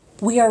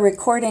We are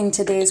recording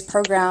today's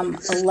program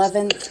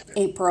 11th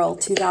April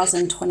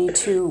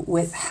 2022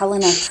 with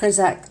Helena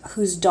Krizek,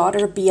 whose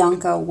daughter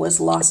Bianca was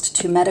lost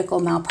to medical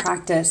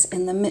malpractice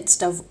in the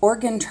midst of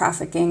organ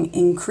trafficking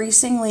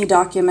increasingly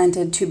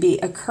documented to be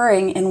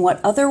occurring in what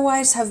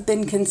otherwise have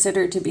been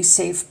considered to be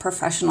safe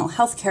professional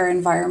healthcare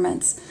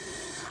environments.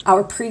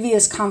 Our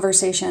previous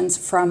conversations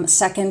from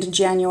 2nd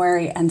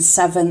January and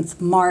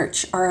 7th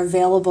March are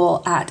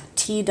available at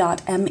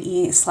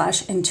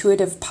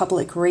t.me/Intuitive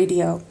Public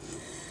Radio.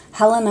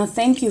 Helena,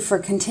 thank you for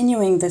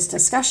continuing this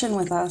discussion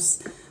with us.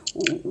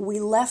 We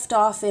left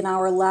off in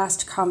our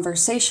last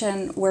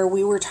conversation where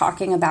we were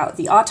talking about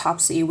the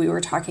autopsy. We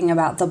were talking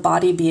about the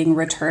body being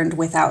returned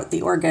without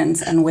the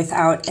organs and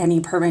without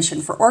any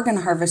permission for organ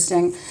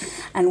harvesting.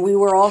 And we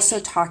were also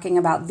talking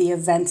about the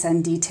events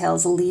and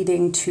details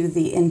leading to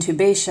the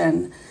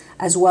intubation,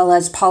 as well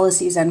as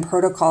policies and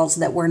protocols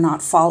that were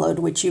not followed,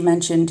 which you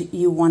mentioned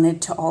you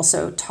wanted to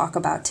also talk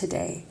about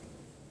today.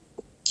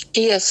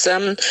 Yes,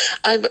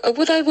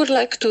 what I would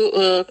like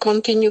to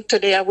continue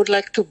today, I would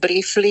like to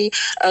briefly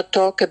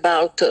talk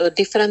about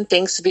different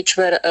things which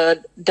were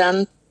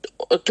done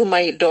to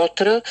my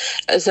daughter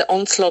as an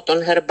onslaught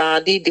on her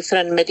body,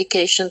 different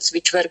medications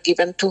which were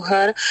given to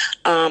her,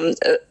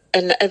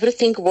 and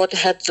everything what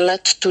had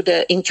led to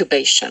the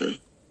intubation.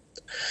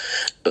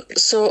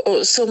 So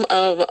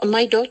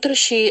my daughter,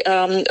 she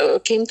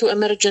came to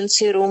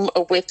emergency room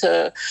with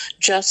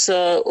just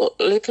a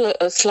little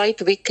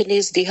slight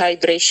weakness,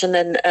 dehydration,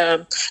 and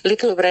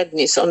little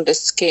redness on the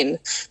skin.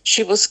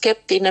 She was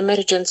kept in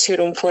emergency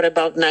room for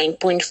about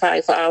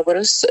 9.5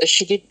 hours.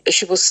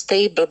 She was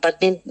stable, but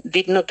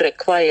did not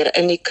require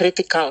any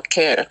critical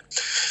care.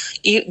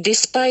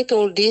 Despite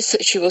all this,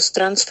 she was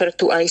transferred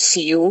to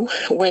ICU.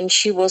 When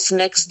she was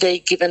next day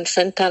given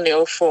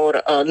fentanyl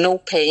for no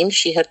pain,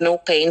 she had no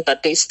pain,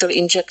 but they still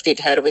injected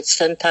her with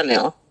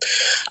fentanyl.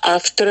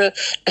 After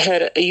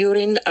her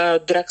urine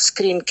drug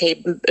screen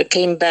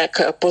came back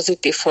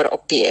positive for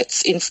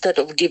opiates instead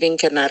of giving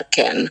a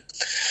Narcan.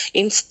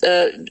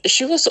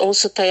 She was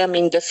also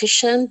thiamine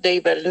deficient. They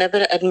were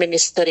never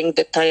administering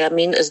the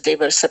thiamine as they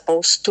were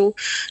supposed to.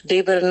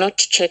 They were not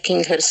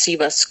checking her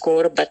SIVA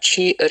score, but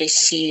she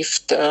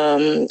received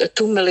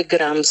 2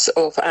 milligrams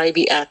of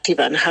IV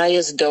Ativan,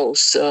 highest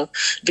dose,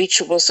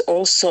 which was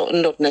also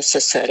not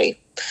necessary.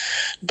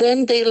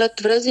 Then they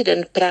let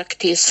resident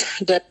practice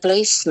the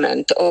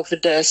placement of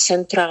the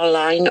central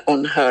line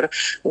on her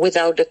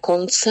without the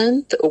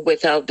consent,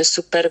 without the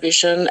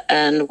supervision,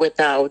 and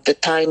without the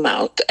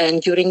timeout.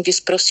 And during this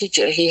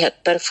procedure, he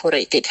had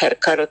perforated her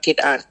carotid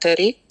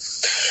artery.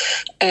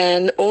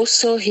 And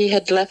also he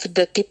had left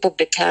the tip of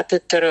the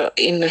catheter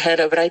in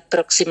her right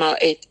proximal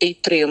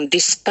atrium,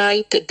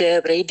 despite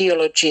the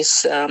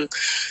radiologist's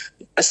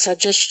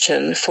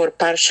suggestion for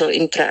partial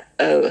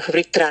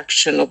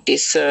retraction of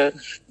this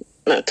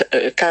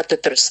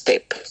catheter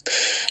strip.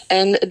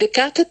 And the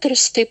catheter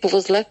strip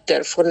was left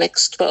there for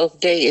next 12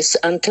 days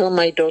until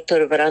my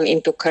daughter ran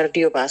into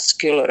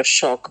cardiovascular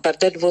shock, but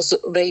that was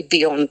way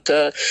beyond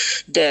the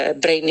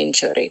brain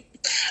injury.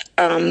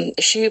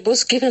 She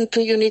was given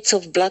 2 units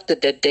of blood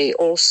that day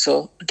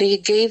also. They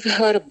gave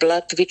her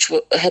blood which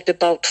had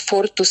about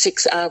 4 to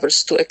 6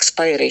 hours to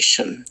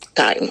expiration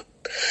time.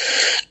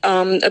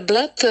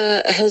 Blood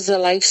has a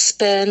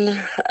lifespan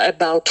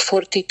about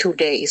 42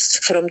 days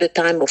from the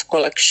time of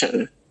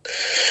collection.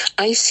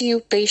 ICU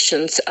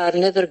patients are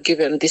never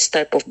given this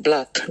type of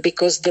blood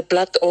because the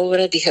blood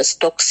already has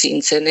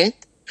toxins in it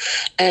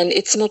and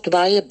it's not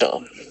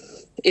viable.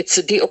 It's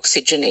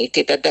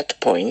deoxygenated at that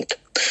point.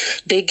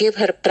 They gave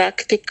her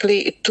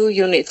practically 2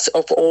 units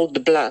of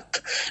old blood,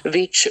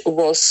 which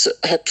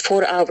had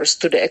 4 hours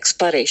to the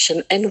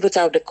expiration and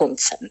without the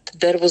consent.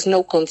 There was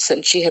no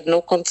consent. She had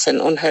no consent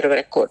on her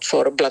record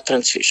for blood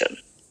transfusion.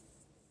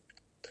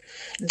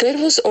 There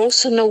was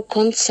also no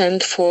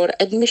consent for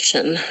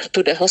admission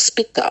to the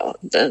hospital.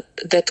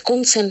 That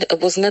consent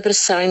was never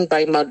signed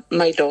by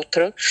my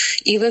daughter,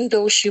 even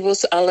though she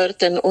was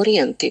alert and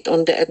oriented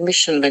on the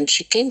admission when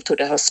she came to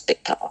the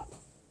hospital.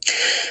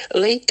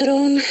 Later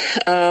on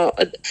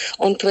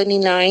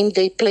 29,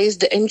 they placed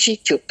the NG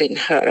tube in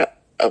her.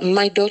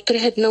 My daughter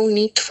had no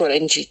need for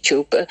NG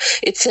tube.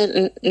 It's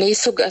a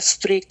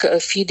nasogastric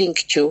feeding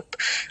tube.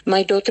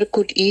 My daughter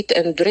could eat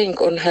and drink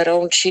on her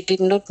own. She did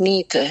not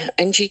need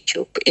NG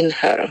tube in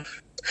her.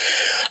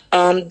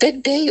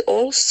 That day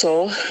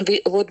also,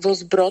 what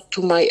was brought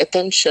to my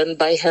attention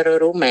by her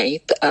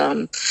roommate's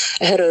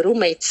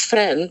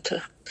friend,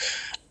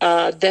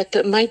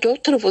 that my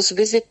daughter was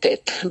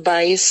visited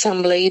by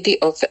some lady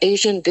of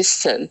Asian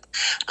descent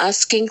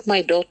asking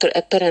my daughter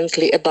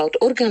apparently about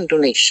organ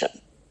donation.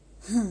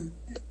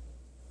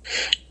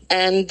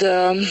 And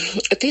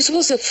this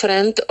was a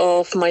friend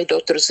of my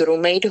daughter's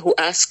roommate who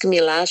asked me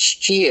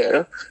last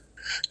year,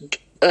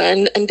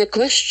 and the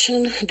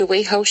question, the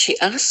way how she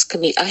asked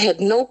me, I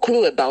had no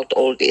clue about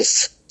all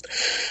this.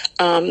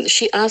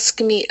 She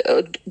asked me,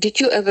 did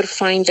you ever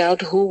find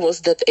out who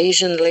was that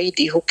Asian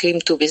lady who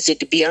came to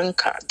visit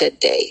Bianca that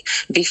day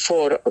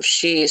before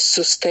she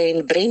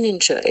sustained brain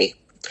injury?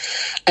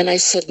 And I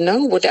said,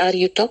 no, what are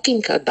you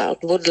talking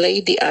about? What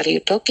lady are you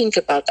talking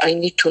about? I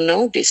need to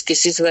know this.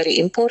 This is very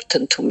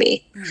important to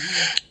me.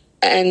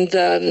 And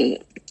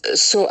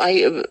so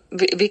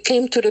we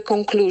came to the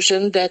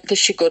conclusion that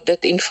she got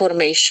that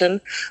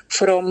information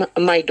from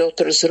my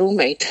daughter's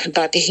roommate,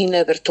 but he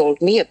never told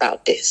me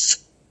about this.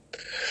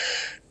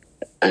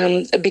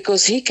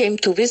 Because he came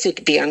to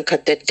visit Bianca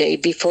that day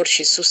before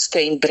she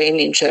sustained brain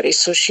injury.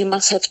 So she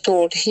must have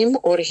told him,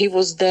 or he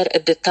was there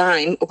at the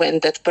time when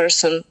that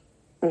person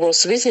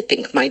was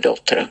visiting my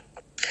daughter.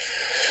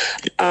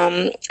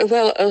 All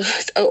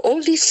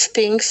these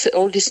things,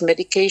 all these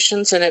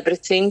medications and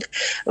everything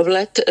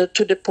led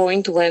to the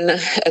point when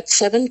at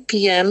 7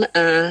 p.m.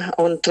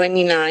 On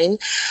 29,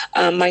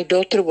 my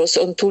daughter was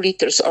on 2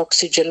 liters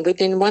oxygen.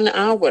 Within 1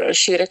 hour,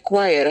 she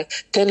required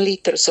 10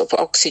 liters of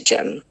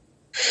oxygen.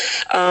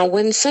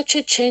 When such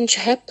a change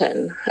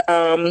happened,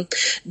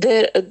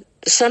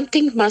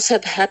 something must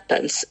have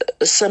happened.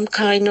 Some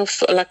kind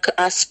of like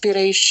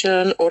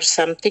aspiration or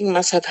something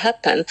must have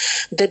happened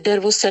that there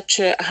was such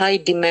a high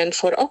demand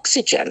for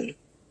oxygen.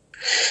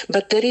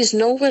 But there is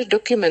nowhere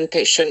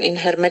documentation in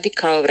her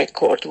medical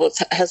record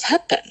what has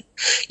happened.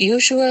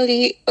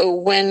 Usually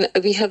when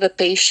we have a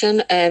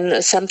patient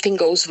and something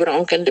goes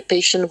wrong and the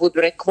patient would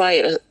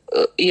require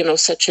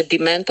such a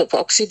demand of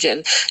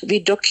oxygen, we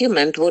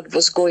document what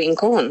was going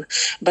on.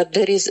 But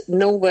there is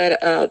nowhere,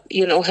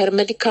 her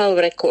medical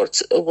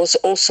records was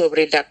also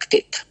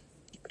redacted.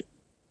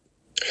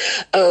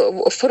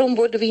 From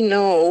what we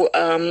know,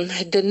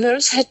 the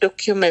nurse had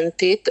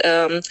documented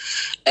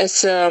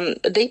as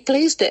they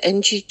placed the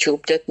NG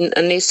tube, that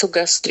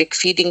nasogastric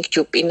feeding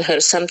tube, in her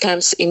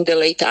sometimes in the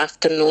late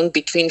afternoon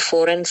between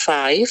 4 and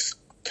 5.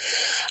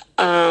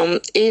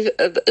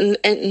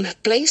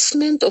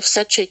 Placement of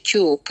such a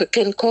tube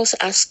can cause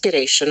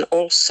aspiration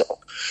also,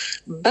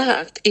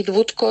 but it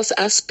would cause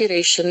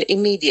aspiration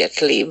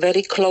immediately,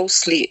 very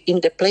closely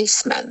in the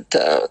placement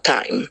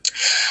time.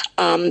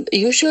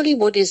 Usually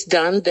what is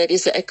done, there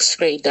is an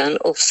X-ray done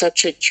of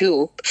such a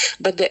tube,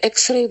 but the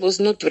X-ray was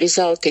not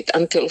resulted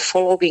until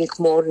following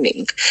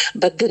morning.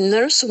 But the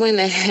nurse went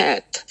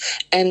ahead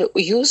and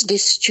used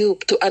this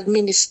tube to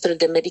administer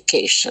the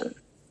medication,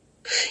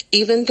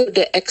 even though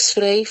the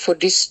X-ray for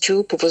this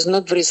tube was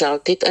not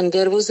resulted, and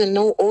there was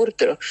no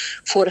order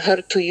for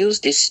her to use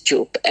this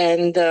tube.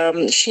 And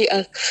she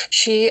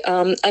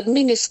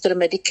administered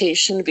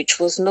medication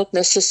which was not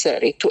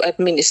necessary to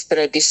administer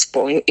at this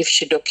point if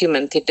she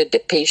documented that the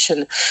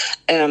patient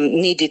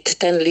needed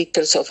 10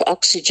 liters of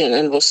oxygen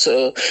and was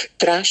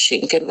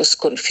trashing and was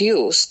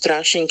confused,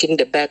 trashing in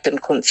the bed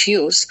and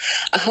confused.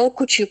 How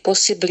could you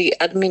possibly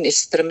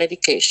administer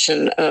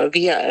medication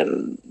via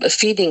a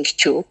feeding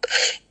tube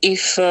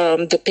if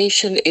the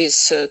patient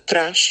is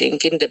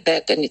trashing in the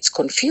bed and it's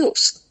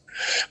confused?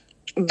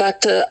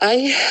 But there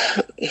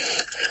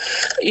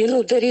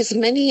is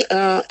many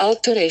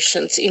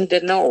alterations in the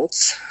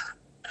notes.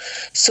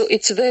 So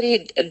it's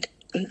very,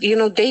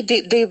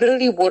 they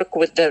really work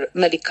with their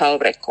medical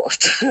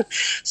record.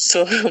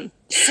 So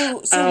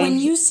when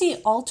you see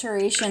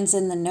alterations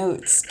in the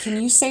notes,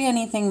 can you say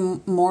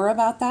anything more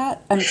about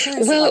that? I'm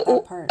curious about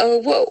that part.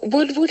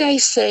 What would I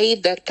say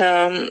that,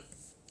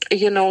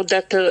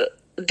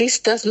 this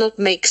does not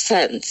make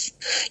sense.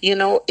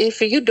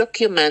 If you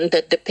document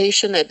that the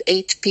patient at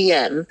 8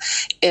 p.m.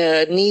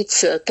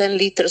 Needs 10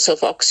 liters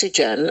of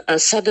oxygen,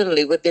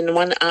 suddenly within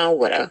 1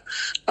 hour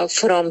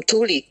from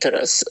 2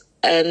 liters,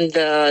 and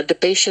the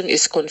patient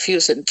is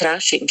confused and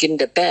trashing in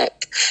the bed,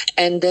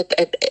 and that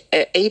at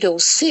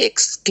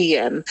 8:06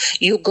 p.m.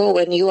 you go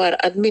and you are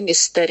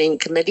administering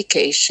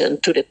medication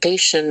to the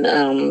patient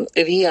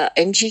via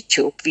NG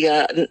tube,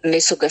 via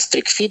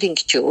nasogastric feeding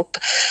tube,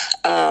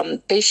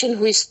 patient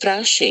who is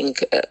trashing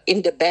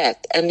in the bed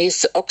and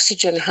is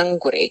oxygen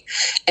hungry,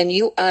 and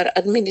you are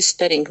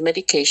administering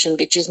medication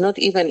which is not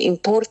even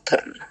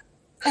important.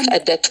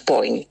 At that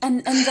point.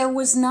 And there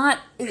was not,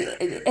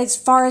 as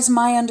far as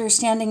my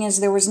understanding is,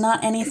 there was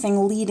not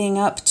anything leading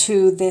up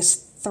to this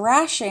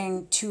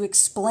thrashing to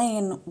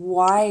explain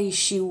why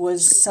she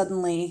was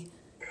suddenly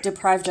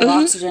deprived of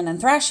oxygen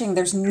and thrashing.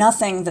 There's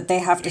nothing that they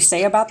have to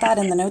say about that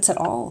in the notes at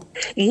all.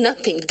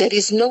 Nothing. There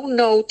is no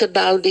note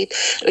about it.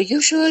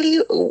 Usually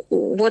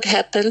what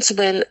happens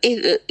when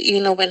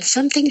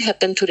something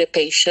happened to the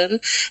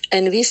patient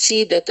and we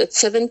see that at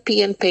 7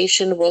 p.m.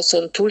 patient was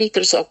on 2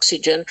 liters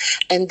oxygen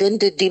and then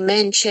the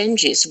demand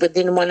changes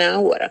within 1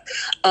 hour.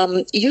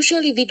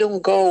 Usually we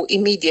don't go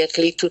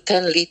immediately to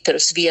 10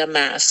 liters via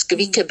mask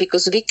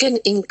because we can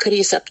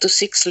increase up to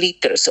 6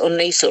 liters on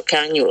nasal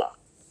cannula.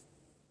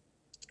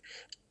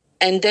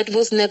 And that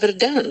was never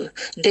done.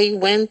 They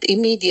went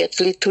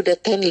immediately to the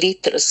 10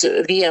 liters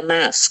via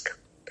mask.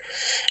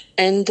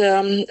 And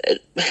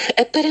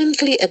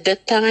apparently at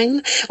that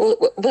time,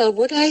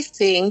 what I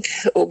think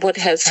what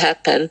has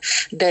happened,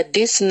 that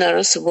this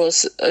nurse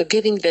was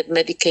giving that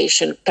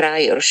medication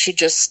prior. She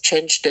just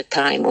changed the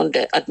time on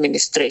the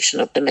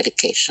administration of the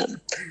medication.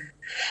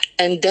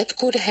 And that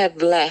could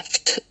have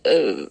left,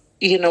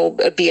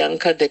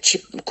 Bianca, that she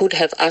could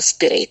have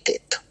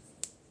aspirated.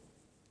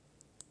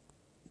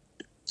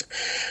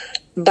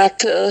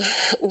 But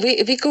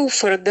we go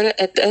further.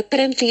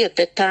 Apparently, at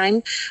that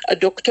time,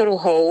 Dr.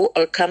 Ho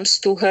comes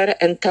to her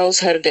and tells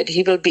her that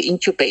he will be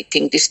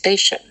intubating this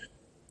patient.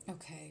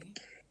 Okay.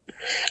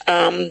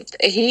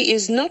 He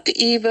is not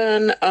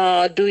even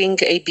doing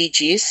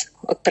ABGs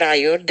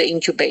prior the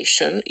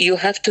intubation. You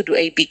have to do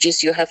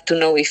ABGs. You have to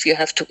know if you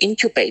have to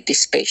intubate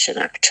this patient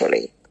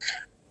actually,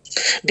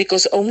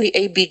 because only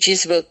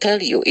ABGs will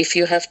tell you if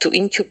you have to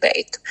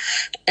intubate.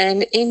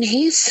 And in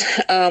his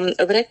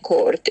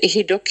record,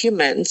 he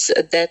documents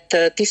that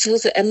this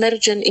was an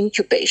emergent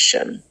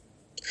intubation,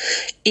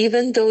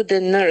 even though the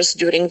nurse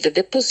during the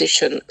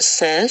deposition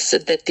says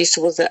that this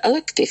was an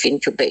elective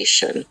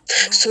intubation.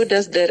 So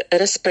does the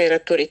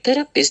respiratory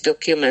therapist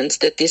documents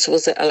that this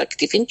was an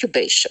elective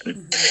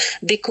intubation.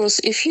 Because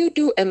if you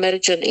do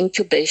emergent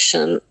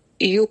intubation,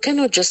 you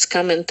cannot just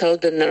come and tell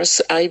the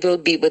nurse, I will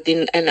be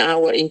within an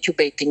hour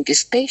intubating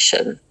this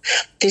patient.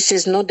 This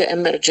is not the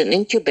emergent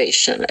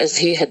intubation, as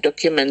he had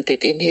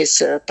documented in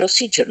his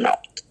procedure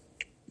note.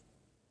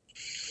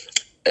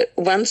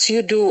 Once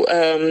you do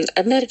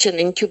emergent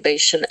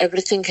intubation,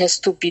 everything has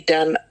to be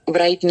done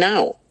right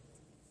now.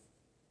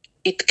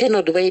 It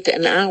cannot wait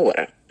an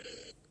hour.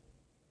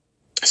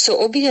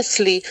 So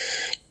obviously,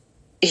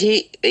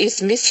 he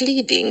is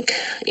misleading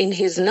in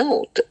his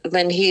note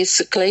when he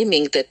is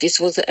claiming that this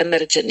was an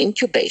emergent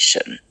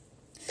intubation.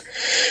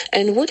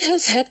 And what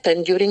has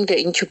happened during the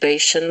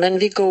intubation, when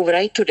we go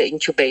right to the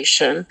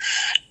intubation,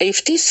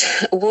 if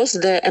this was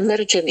the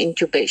emergent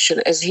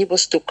intubation, as he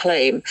was to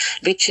claim,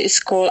 which is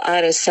called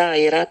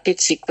RSI,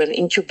 rapid sequence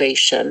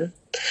intubation,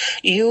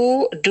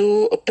 you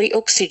do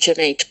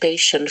pre-oxygenate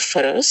patient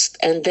first,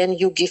 and then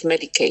you give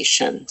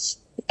medications.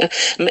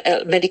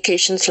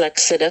 Medications like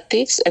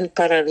sedatives and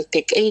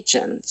paralytic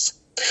agents.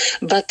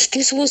 But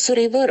this was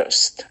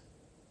reversed.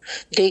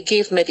 They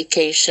gave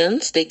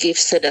medications, they gave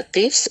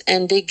sedatives,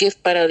 and they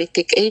gave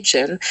paralytic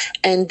agent,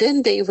 and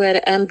then they were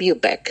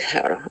ambubac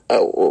her,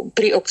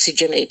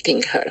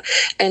 pre-oxygenating her.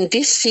 And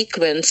this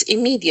sequence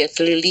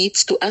immediately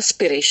leads to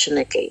aspiration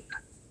again.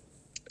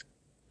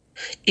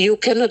 You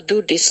cannot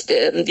do this,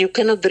 you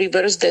cannot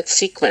reverse that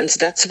sequence.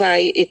 That's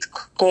why it's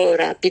called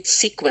rapid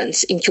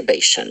sequence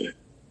intubation.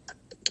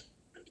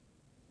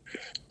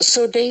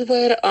 So they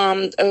were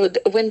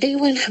when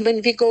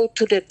we go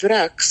to the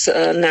drugs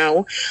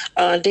now,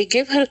 they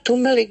gave her 2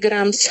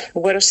 milligrams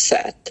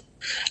Versed,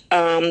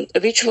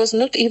 which was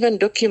not even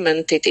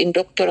documented in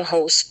Dr.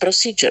 Ho's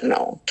procedure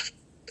note.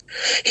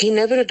 He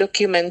never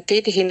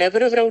documented, he never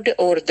wrote the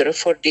order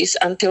for this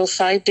until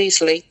 5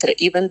 days later,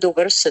 even though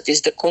Versed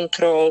is the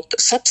controlled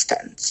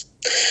substance.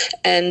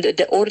 And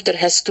the order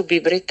has to be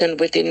written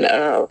within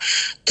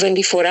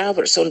 24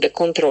 hours on the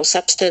controlled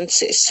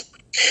substances.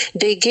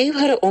 They gave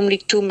her only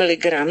 2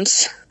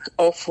 milligrams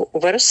of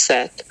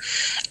Versed,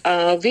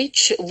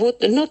 which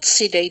would not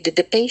sedate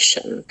the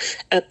patient.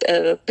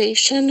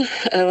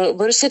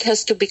 Versed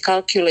has to be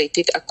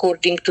calculated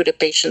according to the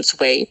patient's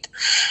weight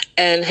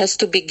and has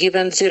to be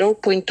given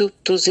 0.2 to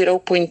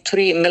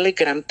 0.3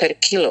 milligram per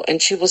kilo.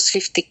 And she was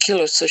 50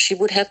 kilos, so she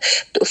would have,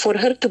 for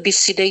her to be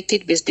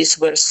sedated with this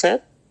Versed,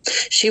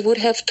 she would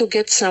have to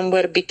get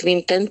somewhere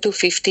between 10 to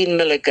 15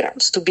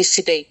 milligrams to be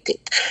sedated.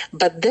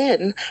 But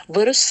then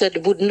Versed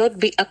would not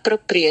be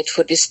appropriate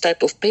for this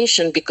type of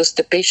patient because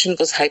the patient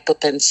was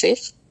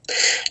hypotensive.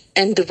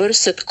 And the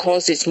Versed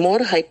causes more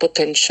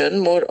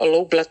hypotension, more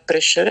low blood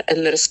pressure,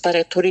 and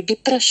respiratory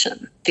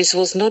depression. This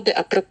was not the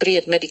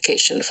appropriate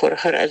medication for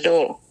her at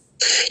all.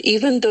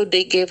 Even though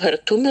they gave her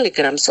 2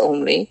 milligrams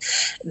only,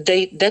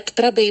 that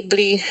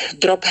probably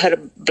dropped her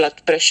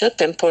blood pressure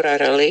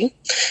temporarily,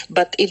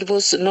 but it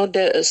was not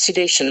a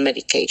sedation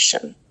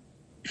medication.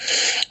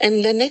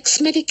 And the next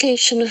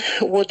medication,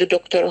 what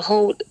Dr.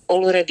 Ho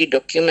already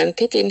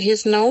documented in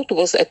his note,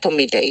 was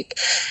etomidate.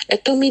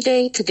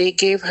 Etomidate, they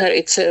gave her,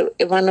 it's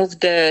one of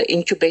the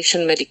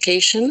intubation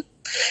medication.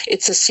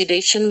 It's a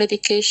sedation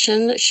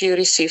medication. She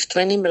received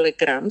 20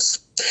 milligrams.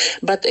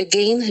 But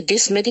again,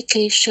 this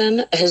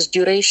medication has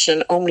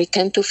duration only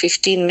 10 to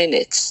 15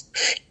 minutes.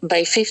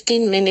 By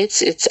 15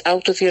 minutes, it's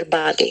out of your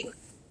body.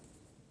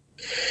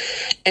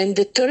 And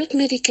the third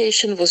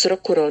medication was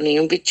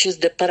rocuronium, which is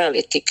the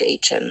paralytic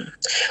agent.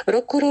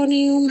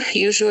 Rocuronium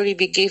usually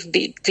we give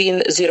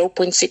between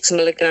 0.6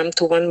 milligram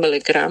to 1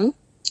 milligram.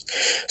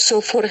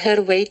 So for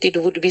her weight, it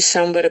would be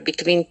somewhere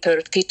between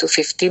 30 to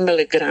 50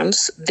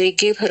 milligrams. They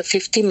gave her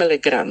 50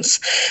 milligrams.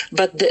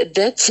 But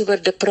that's where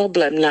the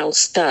problem now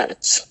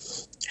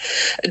starts.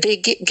 They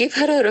give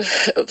her,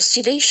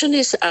 sedation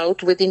is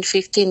out within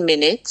 15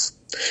 minutes.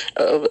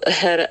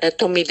 Her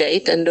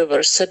etomidate and the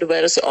Versed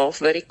wears off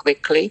very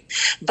quickly,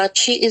 but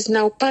she is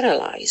now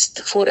paralyzed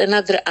for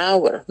another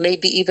hour,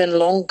 maybe even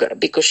longer,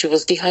 because she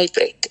was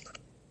dehydrated.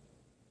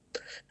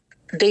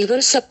 They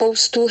were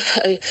supposed to,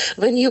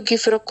 when you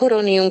give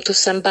rocuronium to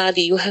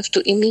somebody, you have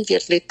to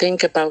immediately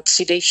think about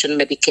sedation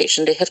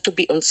medication. They have to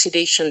be on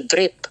sedation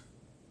drip.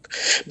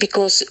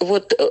 Because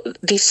what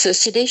this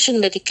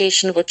sedation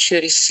medication, what she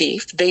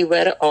received, they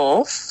wear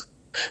off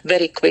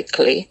very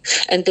quickly,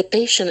 and the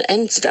patient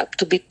ends up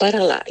to be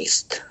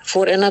paralyzed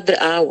for another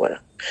hour.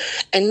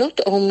 And not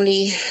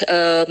only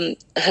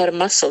her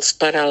muscles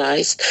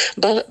paralyzed,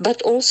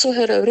 but also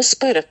her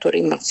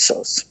respiratory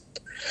muscles.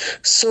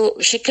 So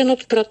she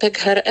cannot protect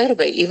her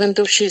airway, even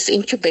though she's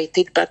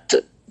intubated, but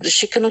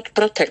she cannot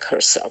protect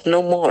herself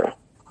no more.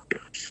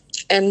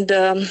 And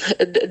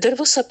there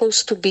was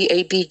supposed to be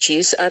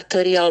ABGs,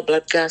 arterial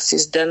blood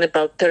gases, done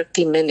about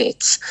 30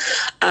 minutes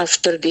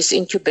after this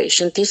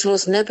intubation. This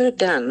was never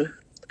done.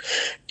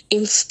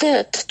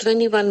 Instead,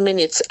 21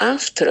 minutes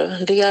after,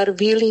 they are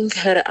wheeling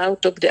her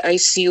out of the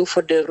ICU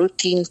for the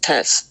routine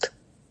test,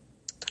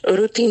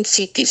 routine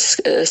CT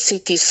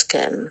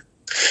scan,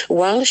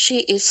 while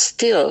she is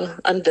still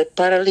under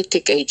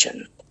paralytic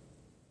agent.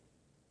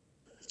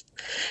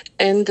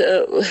 And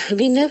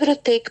we never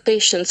take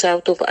patients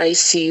out of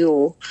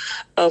ICU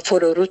for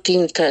a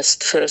routine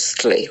test,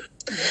 firstly.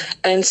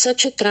 And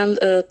such a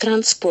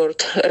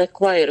transport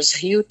requires a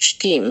huge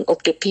team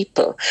of the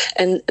people.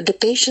 And the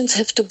patients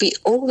have to be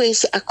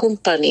always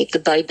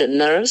accompanied by the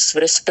nurse,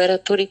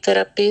 respiratory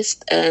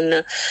therapist,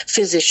 and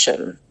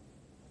physician.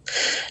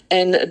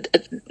 And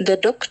the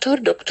doctor,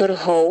 Dr.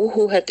 Ho,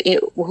 who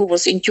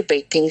was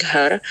intubating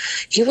her,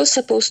 he was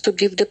supposed to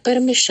give the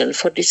permission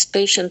for this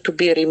patient to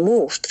be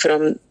removed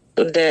from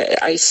the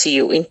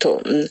ICU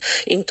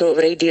into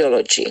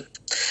radiology.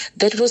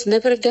 That was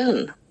never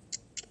done.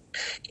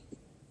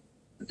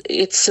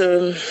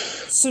 So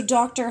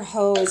Dr.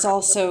 Ho is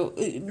also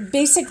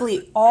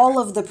basically all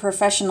of the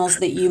professionals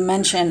that you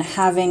mentioned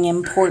having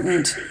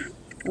important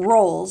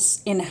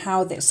roles in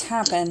how this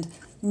happened.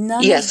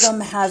 None Yes. of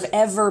them have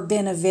ever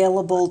been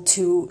available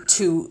to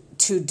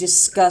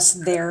discuss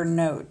their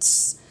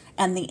notes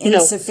and the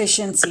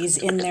insufficiencies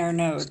in their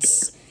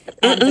notes.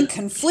 And the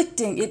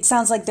conflicting, it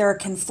sounds like there are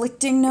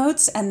conflicting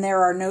notes and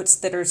there are notes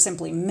that are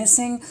simply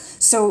missing.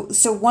 So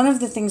one of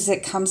the things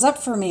that comes up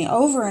for me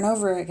over and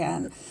over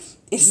again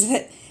is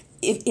that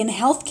in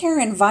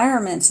healthcare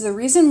environments, the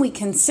reason we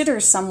consider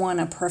someone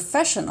a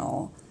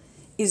professional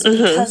is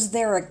because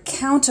they're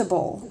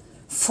accountable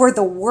for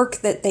the work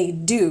that they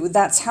do.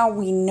 That's how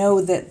we know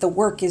that the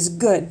work is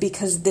good,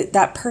 because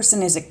that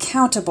person is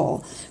accountable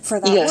for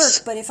that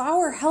work. But if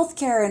our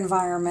healthcare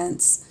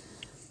environments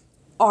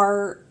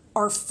are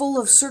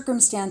full of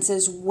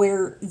circumstances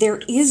where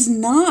there is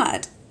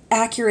not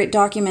accurate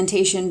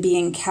documentation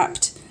being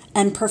kept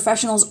and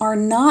professionals are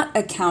not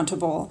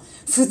accountable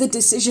for the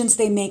decisions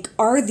they make,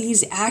 are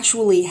these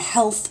actually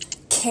health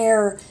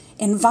care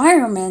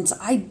environments?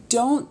 I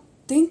don't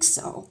think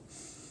so.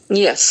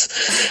 Yes.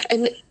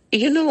 And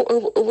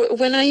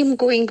when I am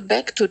going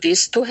back to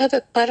this, to have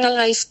a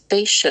paralyzed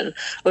patient,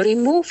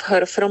 remove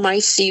her from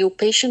ICU,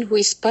 patient who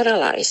is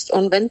paralyzed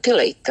on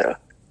ventilator,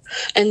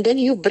 and then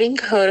you bring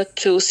her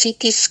to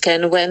CT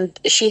scan when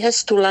she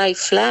has to lie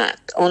flat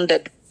on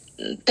that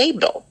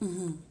table,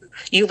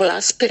 you will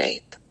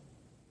aspirate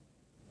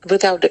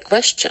without a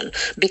question,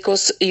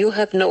 because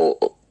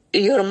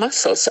your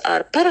muscles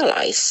are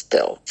paralyzed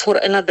still for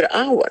another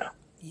hour.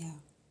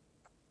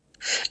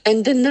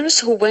 And the nurse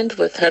who went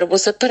with her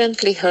was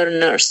apparently her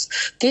nurse.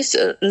 This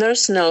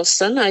nurse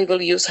Nelson, I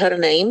will use her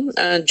name,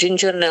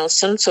 Ginger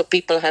Nelson, so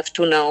people have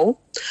to know.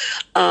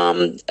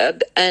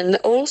 And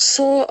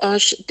also,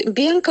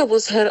 Bianca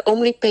was her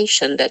only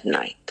patient that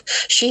night.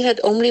 She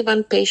had only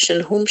one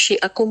patient whom she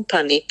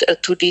accompanied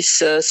to this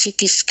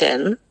CT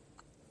scan.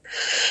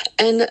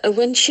 And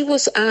when she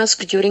was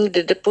asked during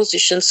the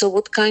deposition, so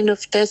what kind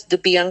of test the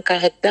Bianca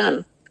had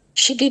done,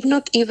 she did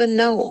not even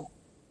know.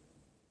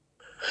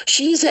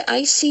 She is an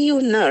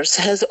ICU nurse,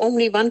 has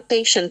only one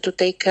patient to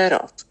take care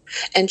of,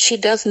 and she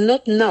does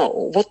not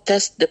know what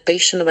test the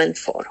patient went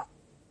for.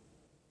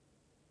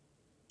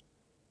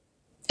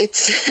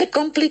 It's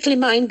completely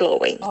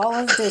mind-blowing. All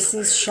of this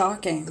is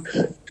shocking.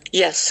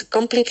 Yes,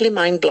 completely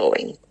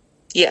mind-blowing.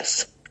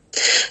 Yes.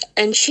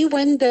 And she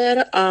went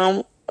there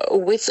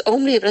with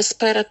only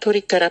respiratory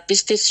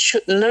therapist. This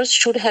nurse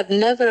should have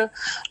never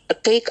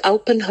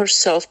open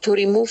herself to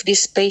remove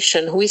this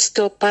patient who is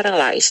still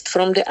paralyzed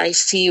from the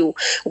ICU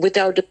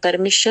without the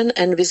permission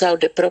and without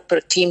the proper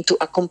team to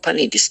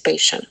accompany this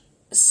patient.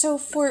 So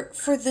for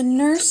the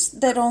nurse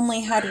that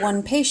only had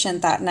one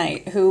patient that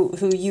night, who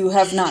you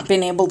have not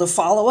been able to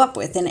follow up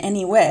with in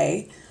any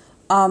way,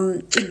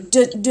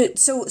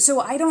 so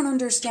I don't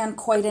understand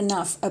quite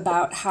enough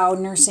about how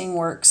nursing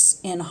works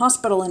in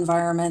hospital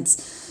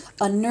environments.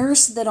 A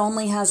nurse that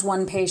only has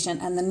one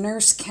patient and the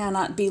nurse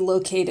cannot be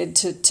located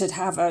to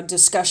have a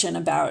discussion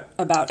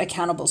about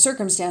accountable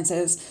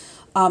circumstances.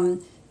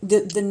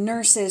 The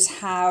nurses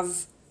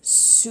have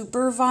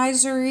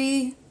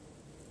supervisory.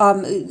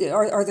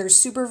 Are there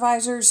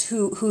supervisors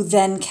who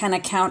then can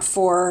account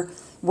for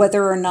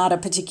whether or not a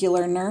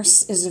particular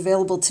nurse is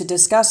available to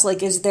discuss?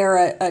 Like, is there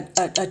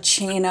a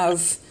chain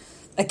of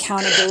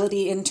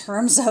accountability in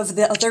terms of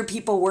the other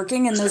people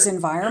working in those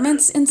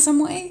environments in some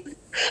way?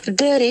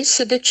 There is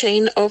the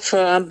chain of,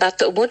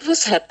 but what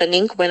was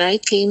happening when I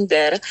came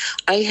there,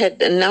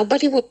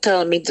 nobody would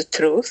tell me the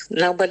truth.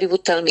 Nobody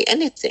would tell me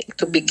anything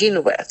to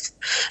begin with.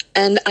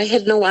 And I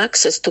had no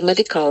access to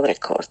medical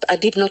record. I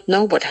did not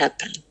know what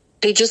happened.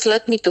 They just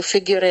let me to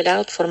figure it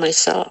out for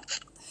myself.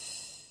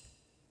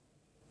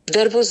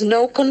 There was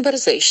no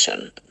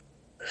conversation.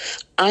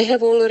 I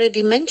have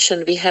already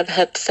mentioned we have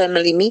had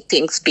family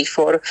meetings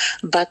before,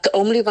 but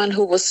only one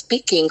who was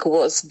speaking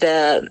was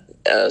the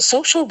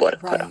social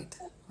worker.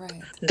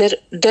 Right.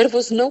 There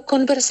was no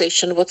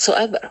conversation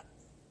whatsoever.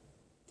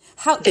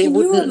 How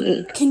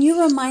can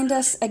you remind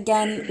us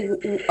again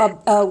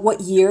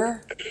what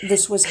year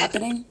this was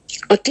happening?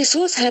 This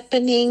was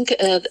happening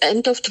at the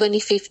end of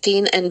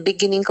 2015 and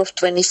beginning of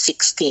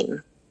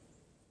 2016.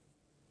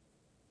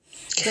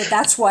 So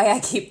that's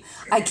why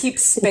I keep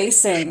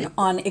spacing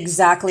on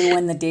exactly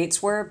when the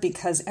dates were,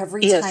 because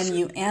every time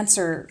you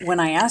answer when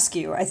I ask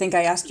you, I think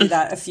I asked you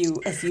that a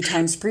few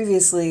times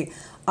previously,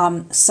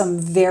 some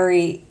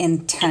very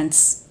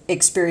intense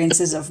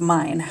experiences of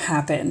mine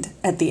happened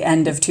at the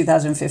end of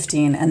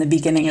 2015 and the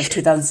beginning of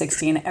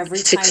 2016. Every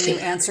time you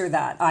answer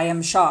that, I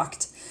am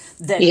shocked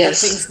that the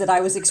things that I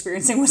was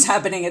experiencing was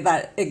happening at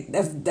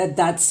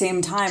that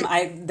same time.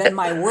 Then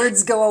my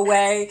words go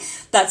away.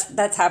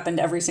 That's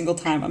happened every single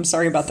time. I'm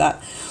sorry about that.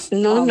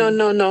 No.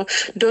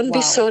 Don't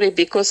be sorry,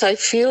 because I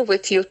feel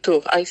with you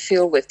too. I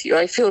feel with you.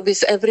 I feel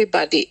with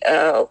everybody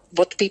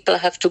what people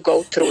have to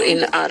go through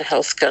in our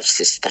healthcare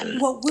system.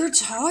 What we're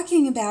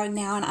talking about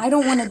now, and I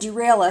don't want to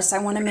derail us. I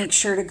want to make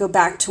sure to go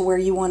back to where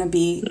you want to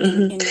be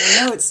in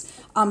your notes.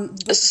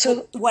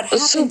 What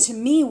happened to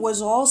me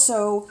was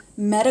also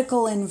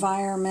medical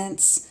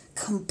environments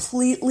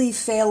completely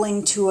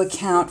failing to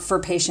account for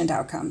patient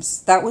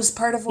outcomes. That was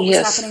part of what was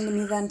happening to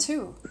me then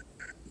too.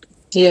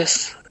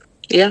 Yes.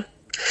 Yeah.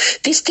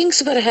 These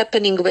things were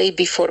happening way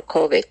before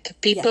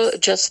COVID. People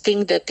just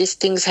think that these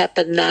things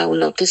happen now.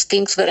 No, these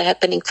things were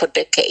happening for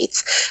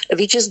decades.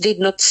 We just did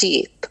not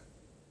see it.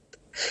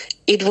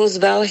 It was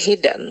well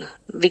hidden.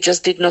 We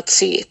just did not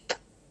see it.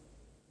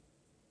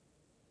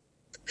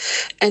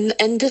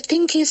 And the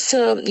thing is,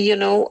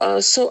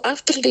 so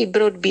after they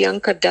brought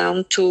Bianca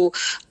down to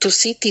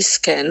CT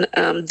scan,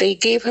 they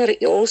gave her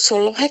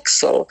also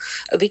Lohexol,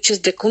 which is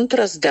the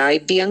contrast dye.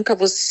 Bianca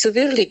was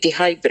severely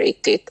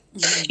dehydrated.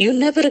 Mm-hmm. You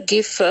never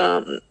give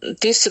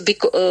this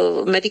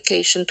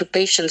medication to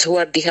patients who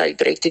are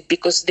dehydrated,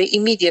 because they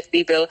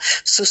immediately will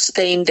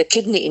sustain the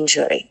kidney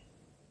injury.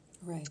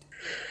 Right.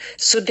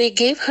 So they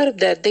gave her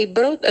that.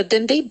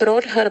 Then they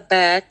brought her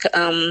back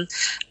 1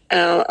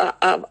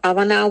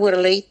 hour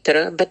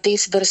later, but they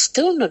were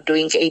still not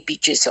doing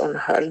ABGs on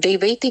her. They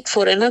waited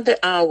for another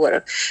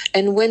hour,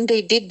 and when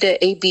they did the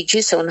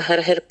ABGs on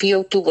her, her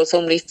PO2 was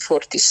only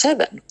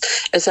 47.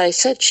 As I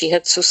said, she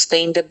had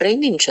sustained a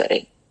brain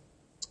injury.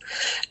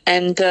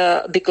 And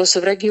because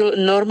regular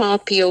normal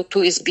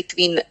PO2 is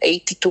between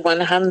 80 to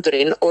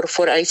 100, or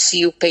for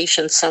ICU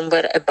patients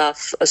somewhere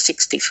above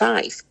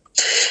 65.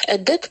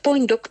 At that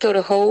point,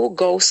 Dr. Ho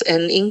goes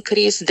and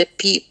increases the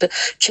PEEP,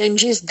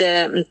 changes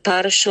the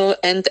partial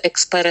and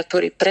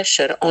expiratory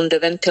pressure on the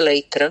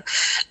ventilator.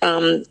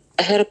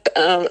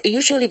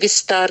 Usually we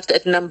start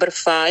at number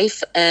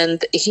 5,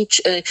 and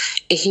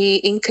he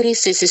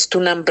increases it to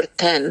number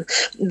 10.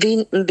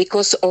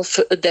 Because of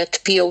that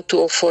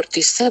PO2 of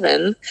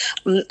 47,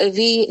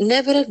 we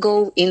never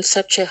go in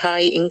such a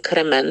high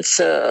increments.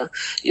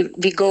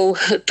 We go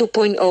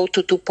 2.0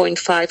 to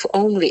 2.5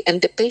 only,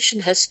 and the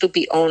patient has to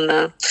be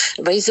on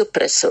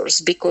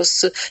vasopressors,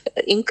 because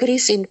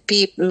increase in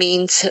PEEP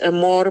means a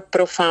more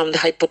profound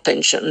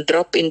hypotension,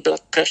 drop in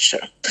blood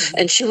pressure. Mm-hmm.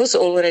 And she was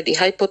already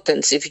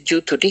hypotensive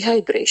due to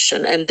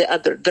dehydration and the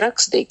other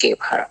drugs they gave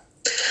her.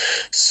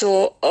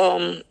 So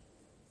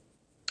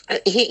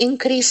he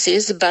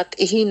increases, but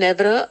he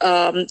never,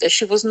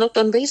 she was not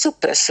on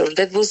vasopressor.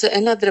 That was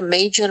another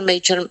major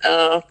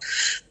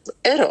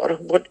error,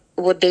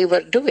 what they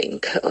were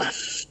doing.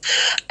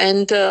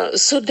 And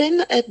so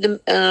then at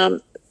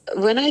the...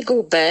 when I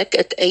go back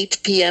at 8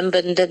 p.m.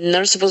 when the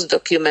nurse was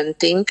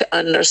documenting,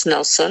 Nurse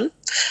Nelson,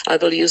 I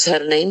will use her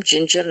name,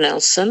 Ginger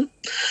Nelson,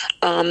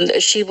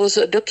 she was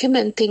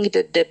documenting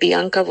that the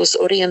Bianca was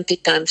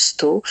oriented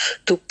 ×2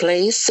 to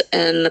place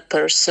and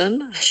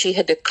person. She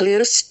had a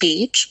clear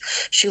speech.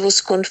 She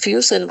was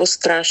confused and was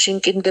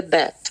thrashing in the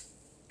bed.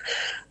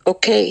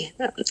 Okay,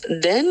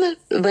 then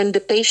when the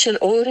patient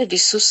already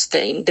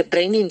sustained the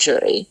brain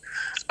injury,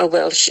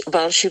 while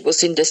she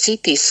was in the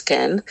CT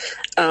scan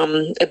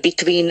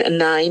between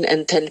 9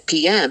 and 10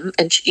 p.m.,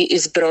 and she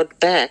is brought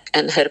back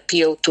and her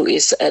PO2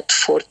 is at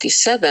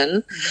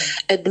 47,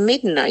 at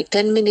midnight,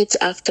 10 minutes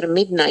after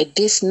midnight,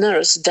 this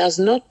nurse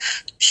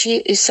she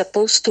is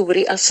supposed to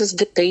reassess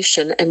the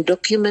patient and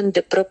document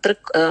the proper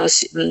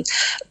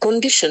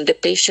condition the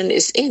patient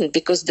is in,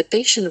 because the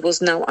patient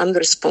was now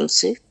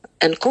unresponsive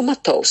and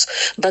comatose,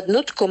 but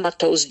not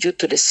comatose due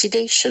to the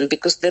sedation,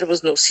 because there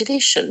was no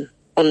sedation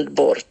on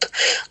board,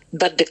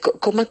 but the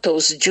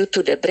comatose due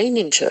to the brain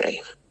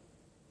injury.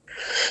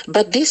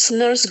 But this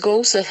nurse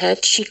goes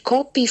ahead, she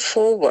copy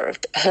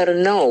forward her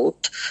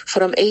note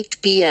from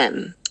 8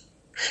 p.m.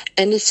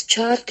 and is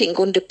charting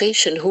on the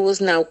patient who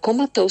was now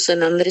comatose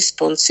and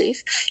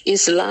unresponsive,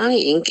 is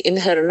lying in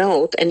her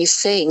note and is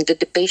saying that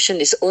the patient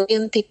is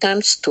oriented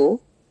 ×2,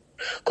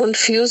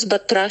 confused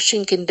but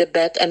thrashing in the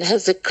bed, and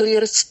has a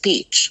clear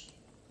speech.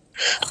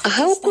 What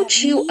How does that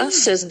could you mean?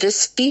 assess the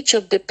speech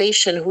of the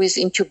patient who is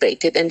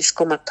intubated and is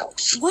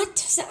comatose? What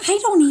does that, I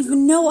don't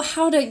even know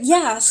how to.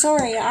 Yeah,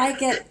 sorry.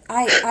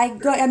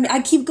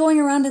 I keep going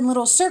around in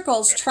little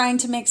circles trying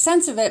to make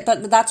sense of it,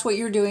 but that's what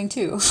you're doing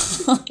too.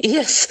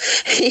 Yes,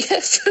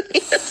 yes,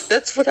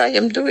 that's what I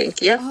am doing.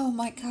 Yeah. Oh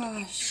my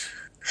gosh.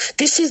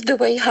 This is the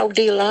way how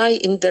they lie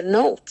in the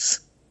notes.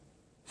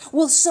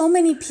 Well, so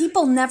many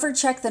people never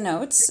check the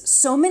notes.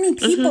 So many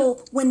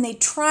people, when they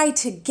try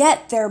to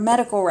get their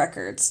medical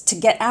records, to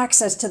get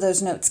access to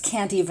those notes,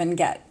 can't even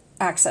get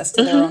access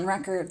to their own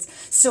records.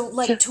 So,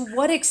 like, to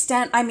what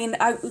extent? I mean,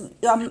 are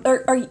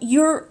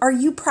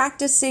you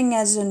practicing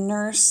as a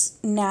nurse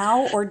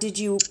now, or did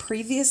you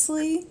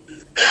previously?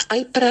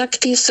 I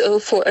practice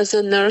as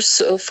a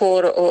nurse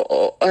for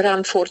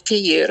around 40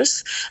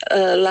 years.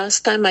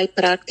 Last time I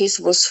practiced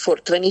was for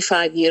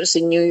 25 years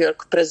in New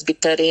York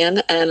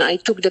Presbyterian, and I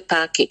took the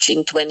package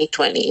in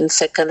 2020, in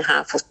second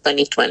half of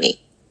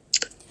 2020.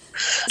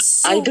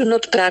 I do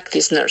not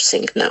practice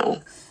nursing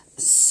now.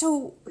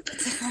 So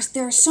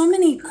there are so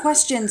many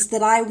questions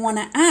that I want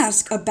to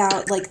ask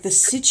about, like, the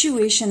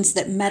situations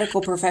that medical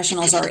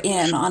professionals are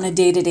in on a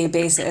day-to-day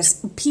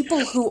basis.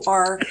 People who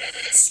are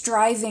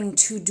striving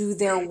to do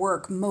their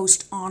work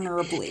most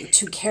honorably,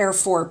 to care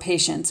for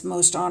patients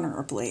most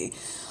honorably,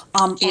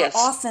 Yes.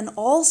 are often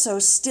also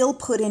still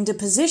put into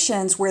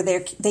positions where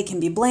they can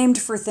be blamed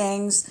for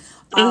things.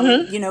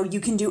 You know, you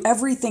can do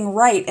everything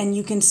right and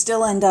you can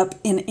still end up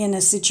in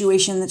a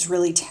situation that's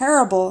really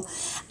terrible.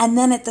 And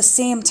then at the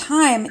same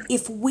time,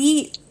 if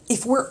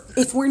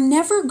we're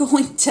never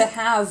going to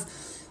have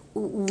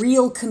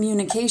real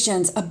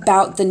communications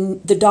about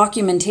the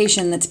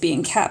documentation that's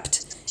being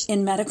kept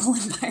in medical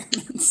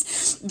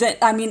environments, that,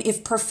 I mean,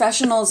 if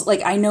professionals,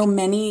 like, I know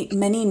many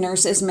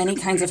nurses, many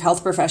kinds of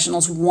health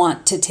professionals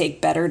want to take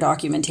better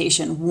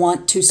documentation,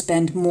 want to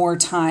spend more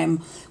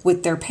time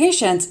with their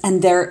patients,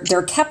 and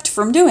they're kept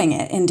from doing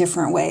it in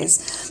different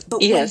ways.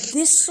 But Yes.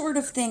 when this sort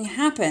of thing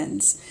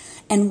happens,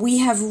 and we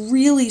have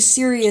really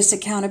serious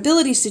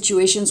accountability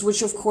situations,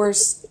 which of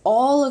course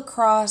all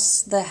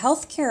across the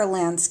healthcare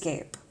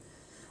landscape,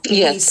 we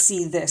Yes.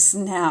 see this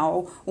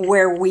now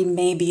where we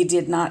maybe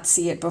did not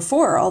see it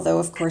before, although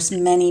of course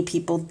many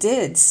people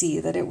did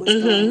see that it was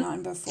going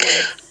on before.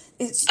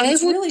 It's I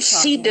would really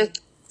see shocking. that.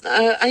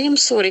 I am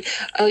sorry.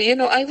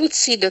 I would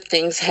see the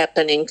things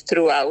happening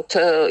throughout.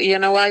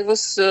 I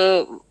was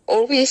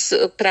always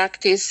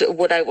practice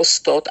what I was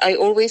taught. I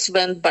always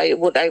went by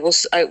what I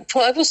was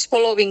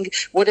following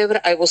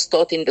whatever I was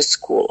taught in the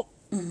school.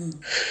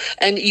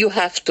 And you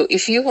have to,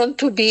 if you want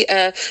to be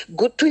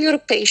good to your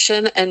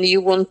patient and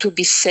you want to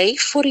be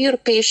safe for your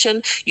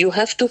patient, you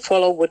have to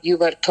follow what you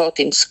were taught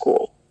in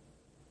school.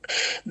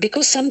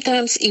 Because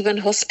sometimes even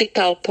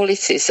hospital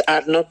policies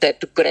are not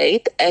that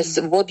great, as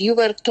what you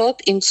were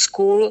taught in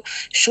school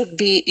should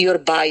be your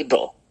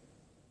Bible.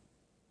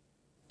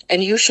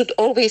 And you should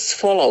always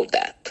follow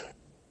that.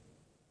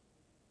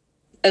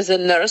 As a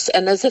nurse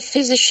and as a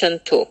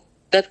physician too.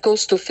 That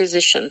goes to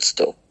physicians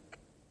too.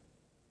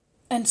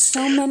 And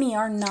so many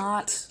are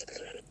not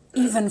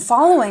even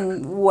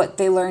following what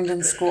they learned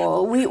in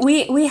school.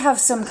 We have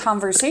some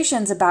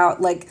conversations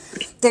about, like,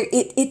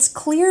 it's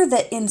clear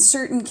that in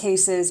certain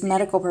cases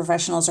medical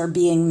professionals are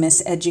being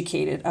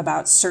miseducated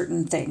about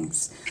certain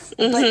things.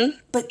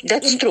 But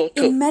That's true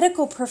too. In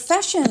medical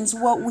professions,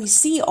 what we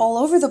see all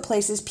over the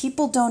place is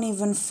people don't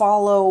even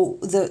follow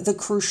the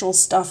crucial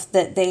stuff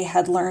that they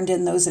had learned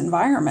in those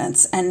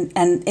environments, and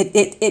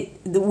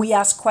we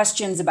ask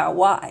questions about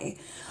why.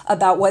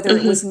 About whether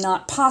it was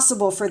not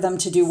possible for them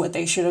to do what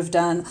they should have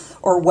done,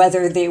 or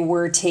whether they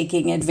were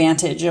taking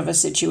advantage of a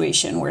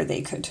situation where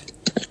they could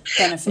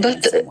benefit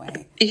in some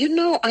way.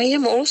 I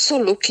am also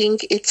looking.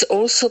 It's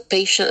also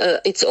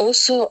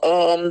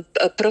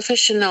a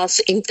professional's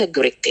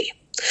integrity.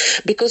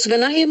 Because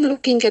when I am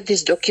looking at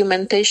this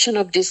documentation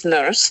of this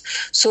nurse,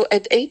 so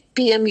at 8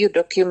 p.m. you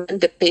document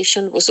the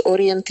patient was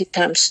oriented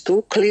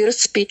 ×2, clear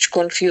speech,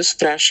 confused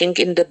thrashing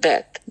in the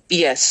bed.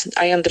 Yes,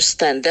 I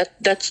understand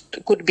that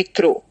could be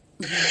true.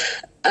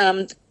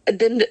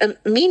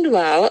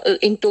 Meanwhile,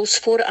 in those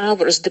 4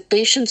 hours, the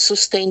patient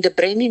sustained a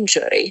brain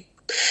injury.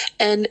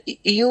 And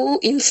you,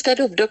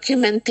 instead of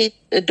documenting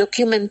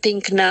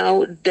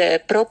now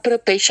the proper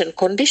patient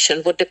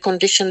condition, what the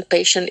condition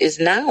patient is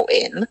now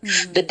in,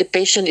 that the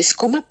patient is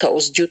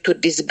comatose due to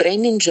this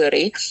brain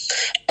injury,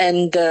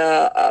 and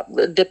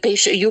the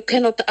patient, you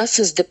cannot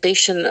assess the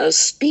patient's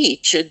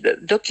speech.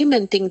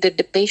 Documenting that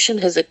the patient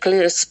has a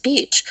clear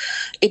speech,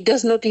 it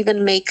does not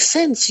even make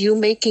sense. You're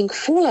making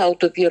fool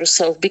out of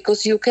yourself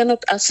because you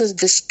cannot assess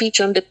the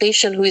speech on the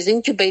patient who is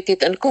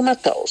intubated and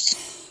comatose.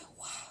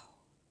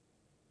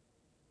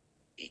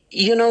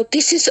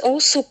 This is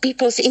also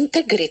people's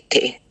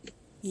integrity.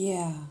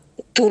 Yeah.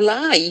 To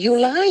lie, you're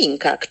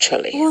lying,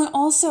 actually. Well,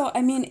 also,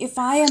 I mean, if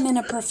I am in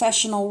a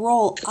professional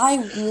role, I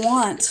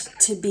want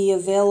to be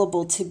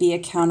available to be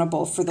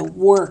accountable for the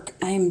work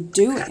I'm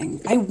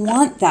doing. I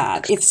want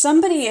that. If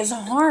somebody is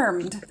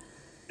harmed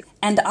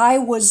and I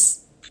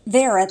was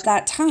there at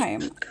that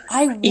time,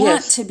 I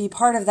want to be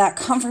part of that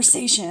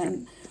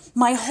conversation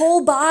My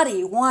whole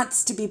body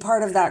wants to be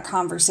part of that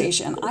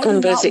conversation. I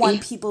do not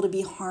want people to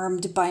be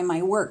harmed by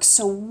my work.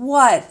 So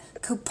what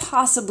could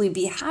possibly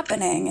be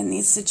happening in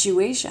these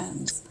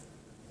situations?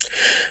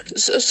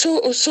 So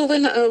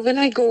when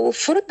I go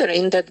further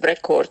in that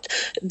record,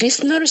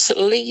 this nurse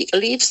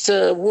leaves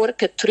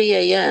work at 3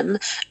 a.m.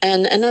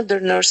 and another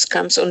nurse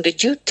comes on the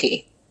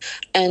duty.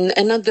 And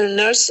another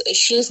nurse,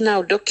 she is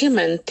now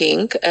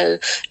documenting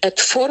at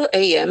 4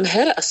 a.m.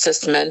 her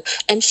assessment,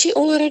 and she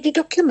already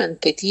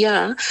documented,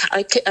 I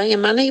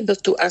am unable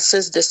to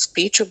assess the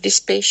speech of this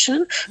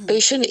patient.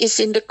 Patient is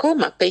in the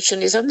coma.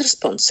 Patient is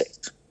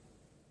unresponsive.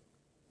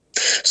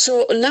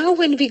 So now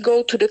when we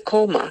go to the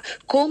coma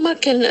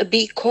can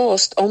be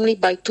caused only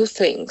by two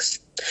things,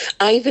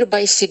 either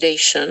by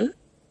sedation,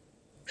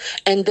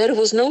 and there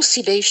was no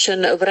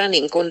sedation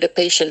running on the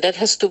patient. That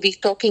has to be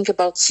talking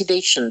about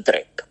sedation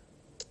drip.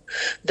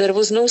 There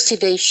was no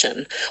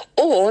sedation,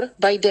 or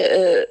by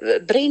the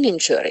brain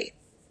injury.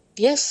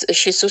 Yes,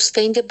 she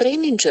sustained a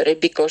brain injury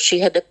because she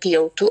had a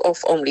PO2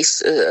 of only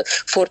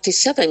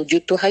 47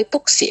 due to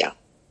hypoxia.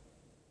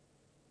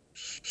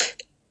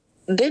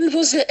 Then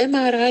was the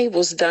MRI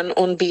was done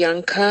on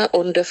Bianca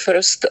on the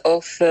 1st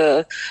of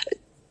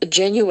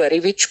January,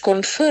 which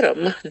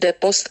confirmed the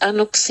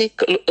post-anoxic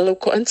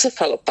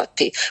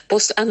leukoencephalopathy.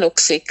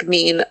 Post-anoxic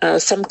mean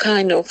some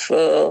kind of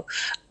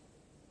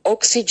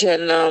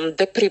oxygen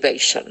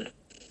deprivation.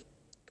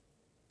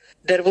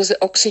 There was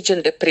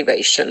oxygen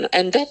deprivation,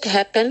 and that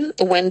happened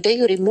when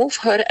they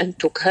removed her and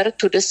took her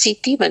to the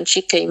CT when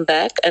she came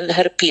back, and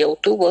her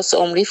PO2 was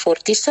only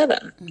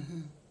 47.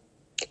 Mm-hmm.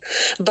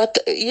 But,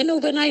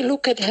 when I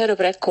look at her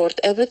record,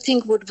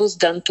 everything what was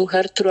done to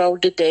her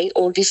throughout the day,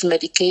 all this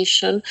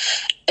medication,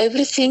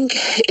 everything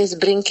is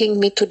bringing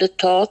me to the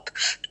thought,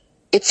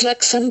 it's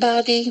like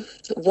somebody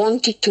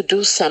wanted to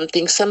do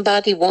something.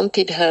 Somebody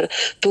wanted her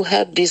to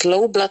have this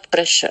low blood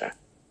pressure.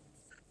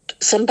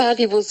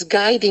 Somebody was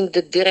guiding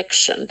the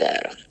direction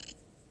there.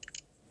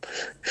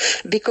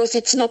 Because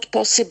it's not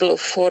possible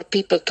for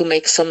people to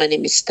make so many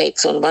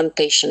mistakes on one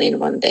patient in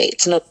one day.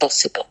 It's not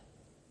possible.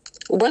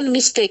 One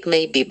mistake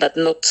maybe, but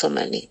not so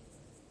many.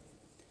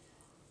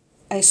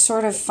 I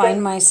sort of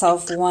find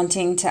myself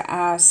wanting to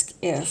ask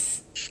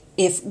if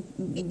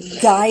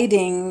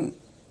guiding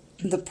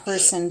the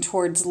person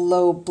towards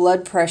low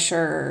blood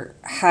pressure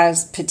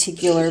has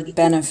particular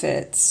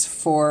benefits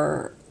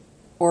for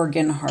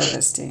organ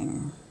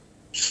harvesting.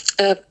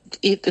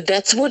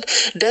 That's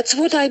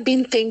what I've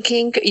been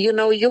thinking.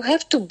 You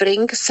have to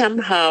bring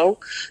somehow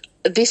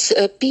these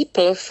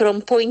people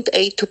from point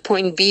A to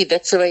point B.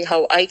 That's the way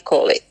how I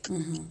call it.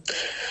 Mm-hmm.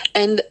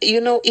 And,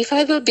 if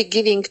I will be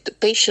giving the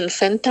patient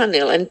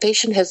fentanyl and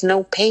patient has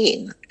no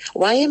pain,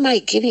 why am I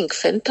giving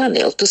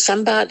fentanyl to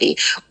somebody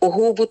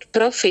who would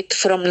profit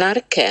from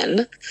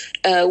Narcan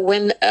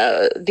when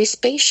this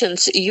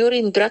patient's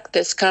urine drug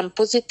test come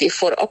positive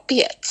for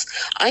opiates?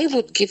 I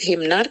would give him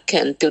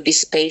Narcan to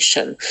this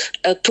patient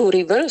to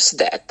reverse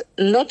that,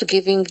 not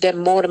giving them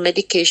more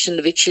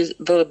medication which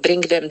will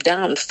bring them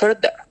down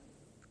further,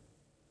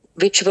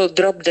 which will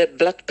drop their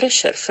blood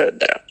pressure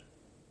further.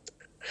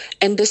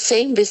 And the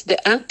same with the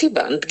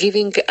Ativan,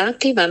 giving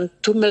Ativan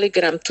 2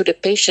 milligram to the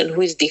patient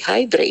who is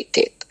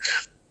dehydrated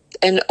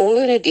and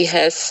already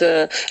has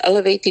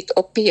elevated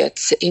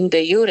opiates in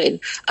the urine.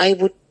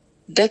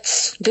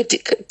 That's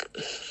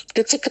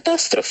a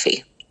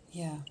catastrophe.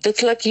 Yeah.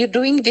 That's like you're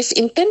doing this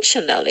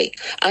intentionally.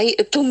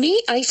 To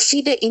me, I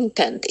see the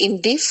intent.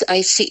 In this,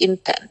 I see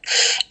intent.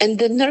 And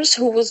the nurse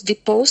who was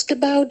deposed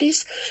about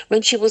this,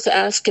 when she was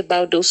asked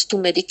about those two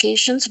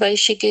medications, why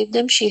she gave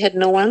them, she had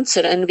no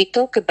answer. And we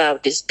talked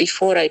about this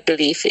before, I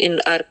believe, in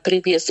our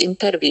previous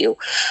interview.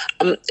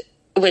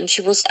 When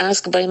she was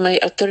asked by my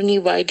attorney,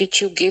 why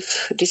did you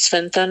give this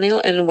fentanyl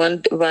and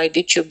why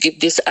did you give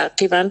this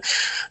Ativan?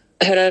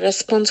 Her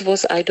response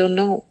was, I don't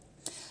know.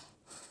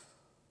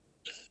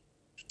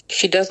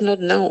 She does not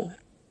know.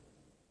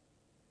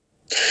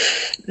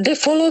 The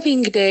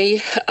following day,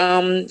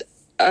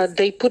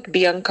 they put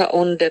Bianca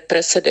on the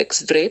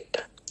Precedex drip,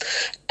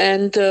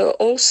 and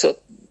also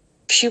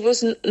she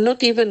was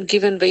not even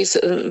given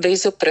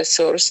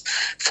vasopressors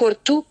for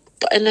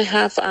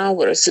 2.5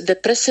 hours. The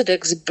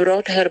Precedex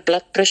brought her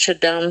blood pressure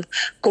down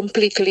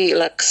completely,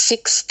 like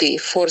 60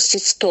 for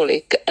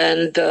systolic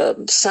and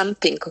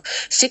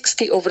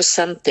 60 over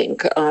something.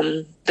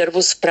 There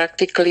was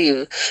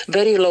practically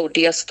very low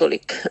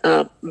diastolic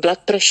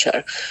blood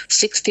pressure,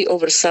 60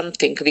 over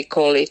something we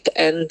call it,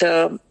 and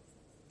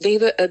they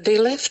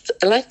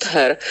let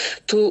her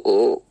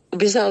to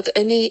without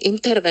any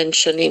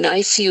intervention in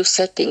ICU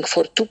setting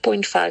for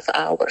 2.5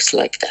 hours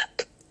like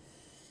that.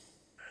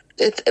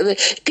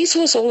 This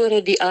was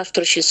already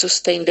after she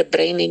sustained a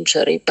brain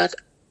injury, but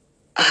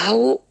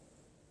how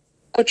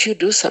could you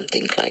do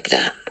something like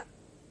that?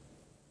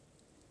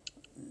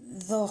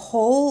 The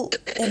whole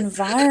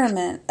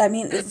environment, I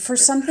mean, for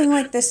something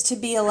like this to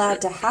be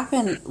allowed to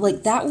happen,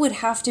 like that would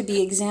have to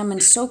be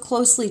examined so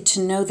closely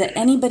to know that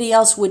anybody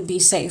else would be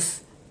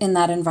safe in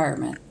that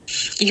environment.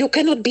 You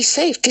cannot be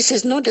safe. This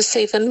is not a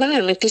safe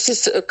environment. This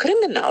is a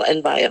criminal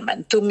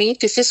environment. To me,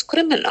 this is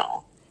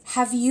criminal.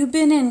 Have you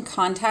been in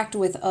contact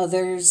with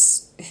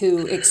others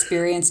who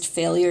experienced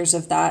failures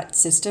of that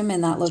system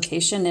in that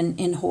location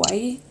in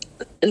Hawaii?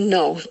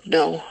 No.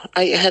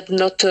 I had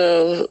not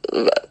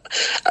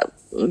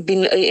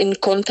been in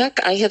contact.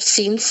 I have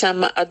seen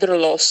some other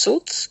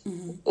lawsuits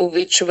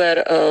which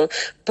were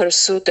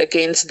pursued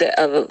against the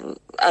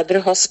other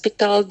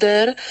hospital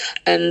there.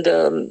 And,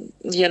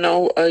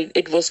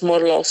 it was more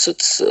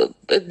lawsuits,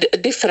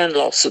 different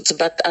lawsuits,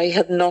 but I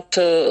have not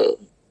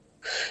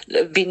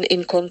been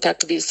in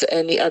contact with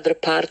any other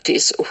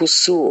parties who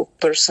sue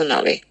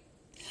personally.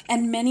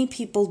 And many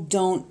people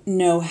don't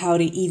know how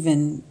to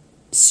even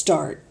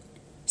start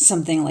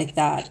something like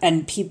that.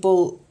 And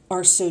people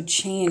are so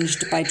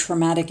changed by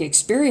traumatic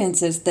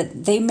experiences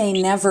that they may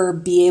never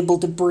be able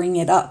to bring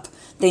it up.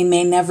 They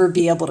may never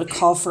be able to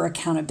call for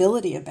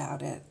accountability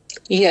about it.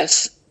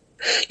 Yes.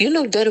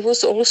 There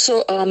was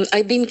also,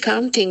 I've been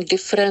counting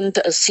different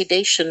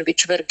sedation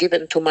which were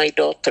given to my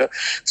daughter.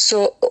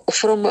 So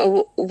from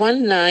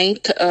one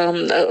night,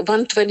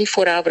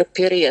 24-hour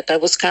period, I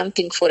was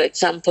counting, for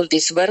example,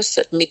 this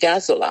Versed,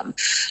 midazolam,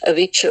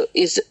 which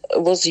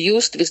was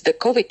used with the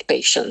COVID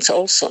patients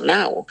also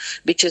now,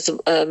 which is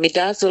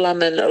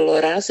midazolam and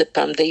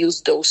lorazepam. They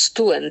use those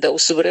two, and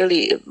those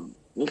really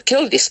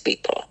kill these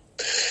people.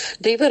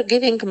 They were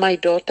giving my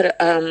daughter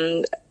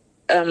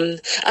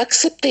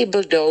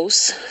acceptable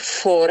dose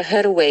for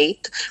her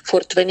weight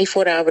for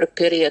 24-hour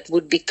period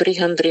would be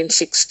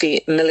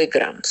 360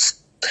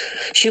 milligrams.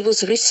 She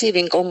was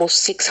receiving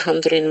almost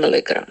 600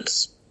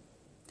 milligrams.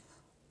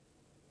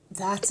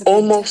 That's a big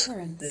almost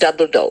difference.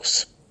 Double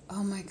dose.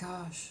 Oh my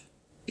gosh.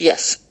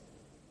 Yes.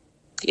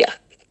 Yeah.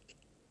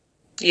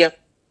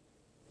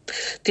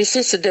 This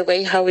is the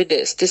way how it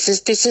is. This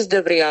is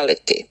the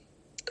reality.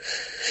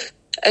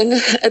 And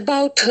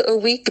about a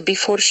week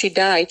before she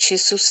died, she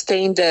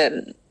sustained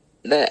the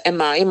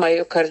MI,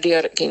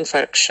 myocardial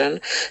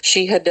infarction.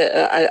 She had,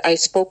 I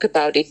spoke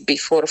about it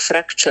before,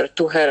 fracture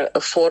to her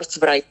fourth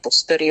right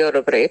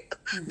posterior rib,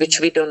 which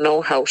we don't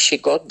know how she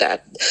got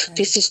that. Right.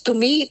 This is, to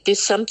me,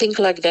 something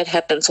like that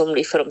happens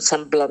only from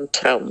some blunt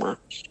trauma.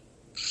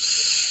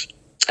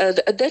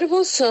 There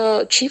was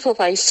a chief of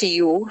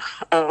ICU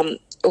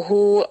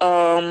who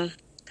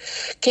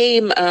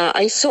came.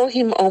 I saw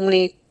him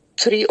only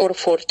 3 or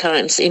 4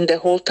 times in the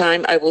whole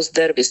time I was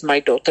there with my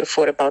daughter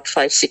for about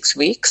 5-6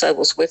 weeks. I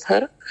was with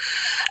her,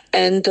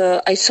 and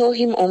I saw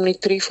him only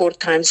 3-4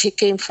 times. He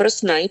came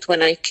first night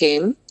when I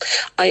came.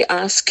 I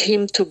asked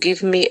him to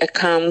give me a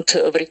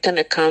written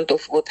account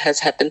of what has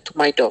happened to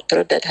my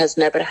daughter. That has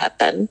never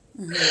happened.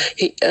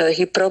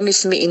 He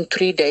promised me in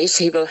 3 days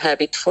he will have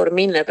it for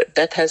me.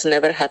 That has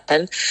never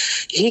happened.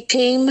 He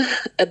came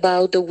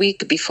about a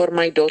week before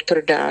my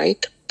daughter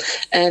died.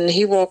 And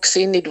he walks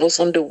in, it was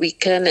on the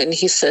weekend, and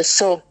he says,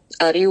 "So,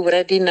 are you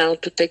ready now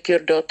to take your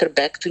daughter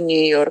back to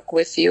New York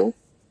with you?"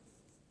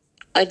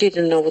 I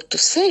didn't know what to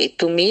say.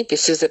 To me,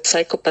 this is a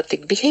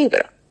psychopathic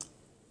behavior.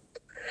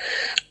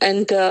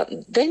 And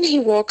then he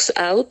walks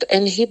out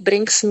and he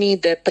brings me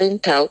the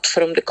printout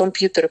from the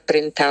computer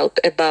printout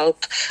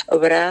about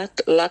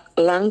rat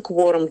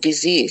lungworm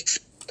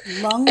disease.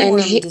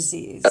 Lungworm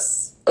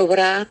disease?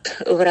 Rat,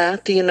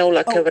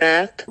 like a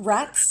rat.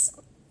 Rats?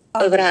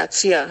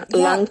 Rats, yeah.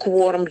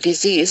 Lungworm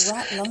disease.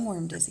 Rat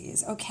lungworm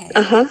disease, okay.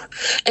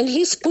 And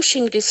he's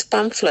pushing this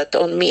pamphlet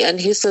on me, and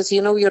he says,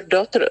 your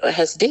daughter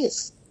has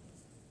this.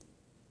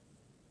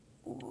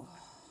 Ooh.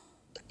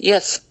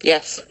 Yes.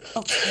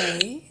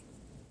 Okay.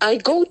 I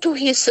go to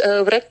his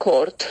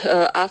record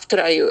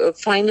after I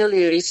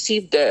finally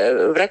received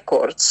the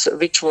records,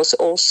 which was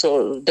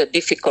also the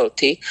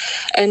difficulty,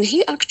 and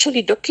he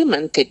actually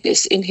documented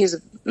this in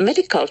his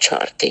medical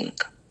charting.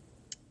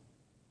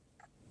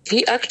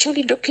 He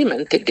actually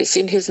documented this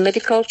in his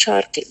medical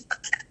charting.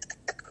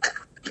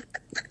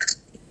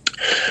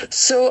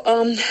 So,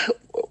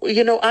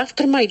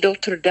 after my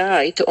daughter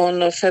died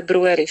on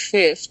February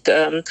 5th,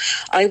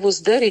 I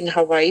was there in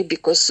Hawaii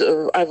because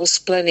I was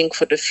planning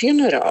for the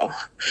funeral.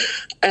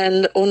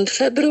 And on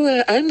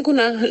February, I'm going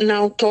to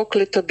now talk a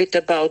little bit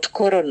about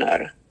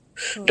coroner,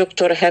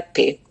 Dr.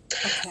 Happy.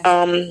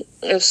 Okay.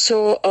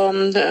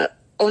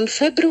 On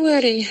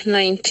February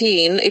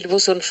 19, it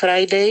was on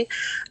Friday,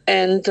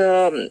 and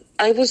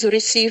I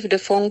received a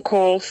phone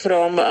call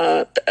from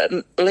a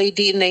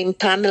lady named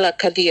Pamela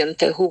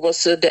Cadiente, who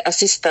was the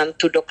assistant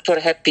to Dr.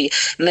 Happy,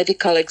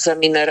 medical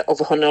examiner of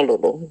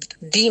Honolulu,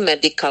 the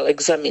medical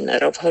examiner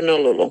of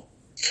Honolulu.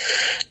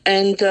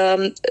 And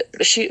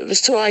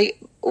I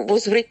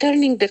was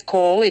returning the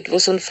call. It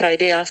was on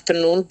Friday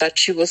afternoon, but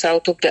she was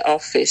out of the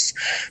office.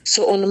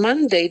 So on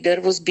Monday,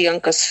 there was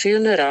Bianca's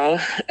funeral.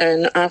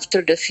 And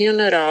after the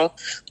funeral,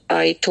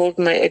 I told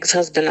my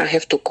ex-husband, I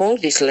have to call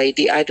this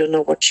lady. I don't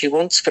know what she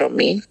wants from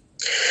me.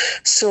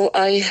 So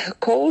I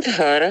called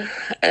her,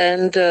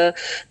 and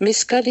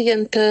Miss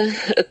Caliente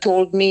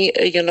told me,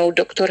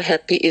 Dr.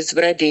 Happy is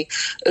ready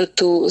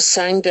to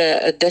sign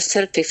the death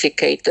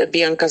certificate,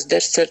 Bianca's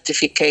death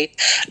certificate,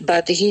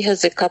 but he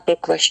has a couple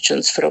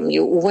questions from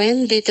you.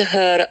 When did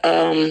her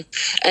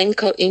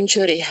ankle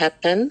injury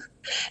happen?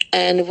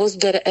 And was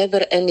there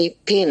ever any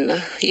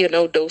pin,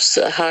 those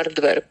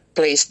hardware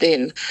placed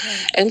in?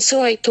 Right. And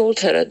so I told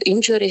her the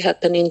injury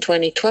happened in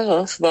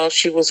 2012 while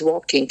she was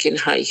walking in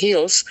high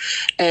heels.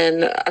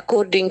 And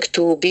according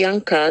to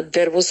Bianca,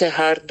 there was a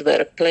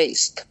hardware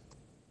placed.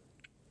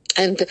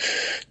 And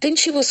then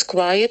she was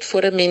quiet for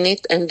a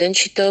minute, and then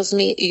she tells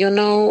me,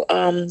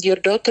 your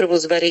daughter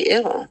was very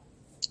ill.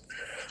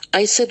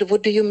 I said,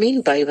 what do you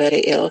mean by very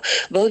ill?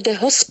 Well, the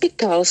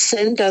hospital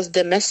sent us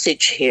the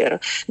message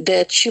here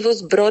that she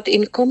was brought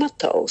in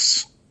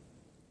comatose.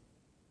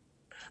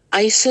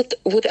 I said,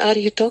 what are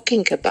you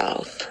talking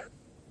about?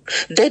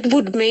 That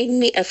would make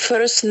me a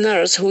first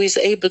nurse who is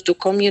able to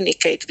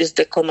communicate with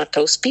the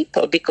comatose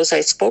people, because I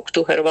spoke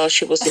to her while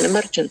she was in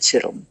emergency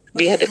room.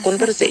 We had a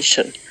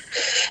conversation.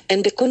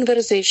 And the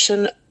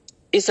conversation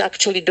is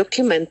actually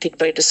documented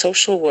by the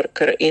social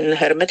worker in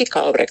her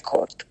medical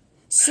record.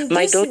 So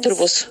my daughter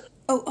was...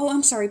 Oh,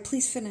 I'm sorry.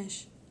 Please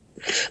finish.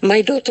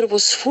 My daughter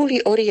was fully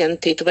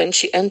oriented when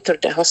she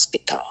entered the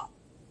hospital.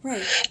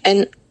 Right.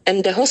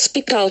 And the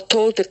hospital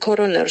told the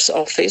coroner's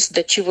office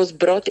that she was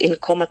brought in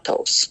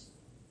comatose.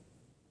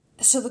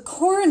 So the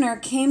coroner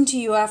came to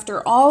you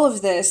after all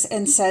of this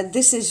and said,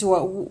 this is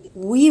what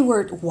we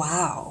were...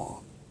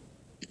 Wow.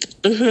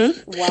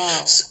 Mm-hmm.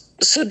 Wow.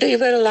 So they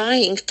were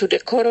lying to the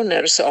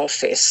coroner's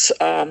office.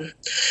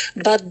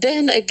 But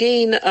then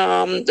again,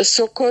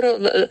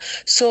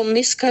 so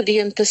Miss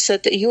Caliente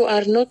said, you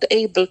are not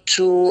able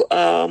to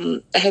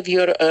have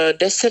your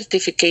death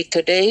certificate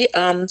today.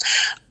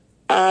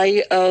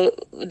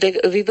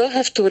 We will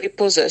have to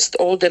repossess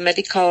all the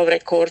medical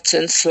records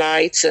and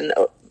slides and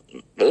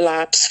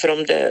labs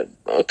from the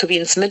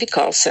Queen's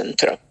Medical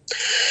Center.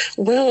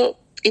 Well,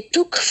 it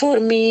took for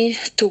me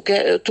to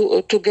get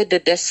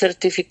the death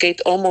certificate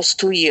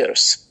almost 2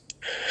 years.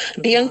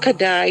 Bianca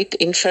died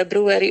in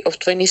February of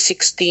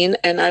 2016,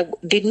 and I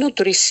did not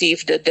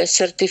receive the death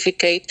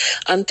certificate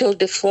until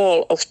the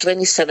fall of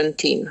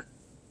 2017.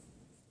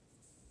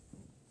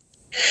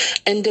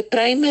 And the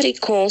primary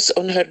cause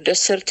on her death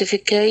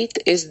certificate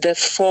is the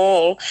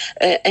fall,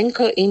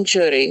 ankle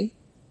injury,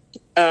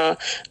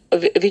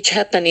 which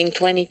happened in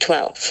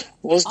 2012,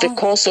 was the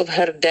cause of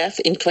her death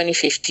in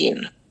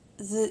 2015.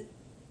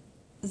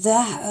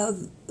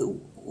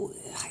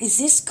 Is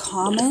this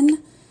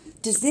common?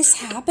 Does this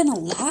happen a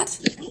lot?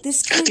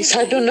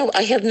 I don't know.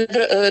 I have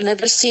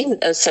never seen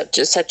such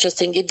a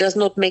thing. It does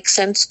not make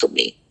sense to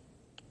me.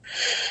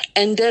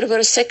 And there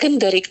were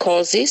secondary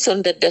causes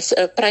on the death.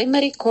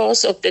 Primary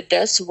cause of the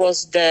death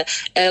was the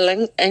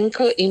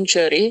ankle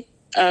injury,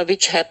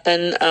 which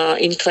happened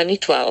in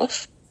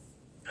 2012.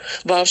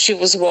 While she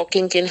was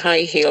walking in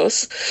high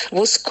heels,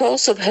 was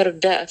cause of her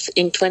death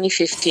in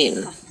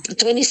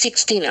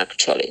 2016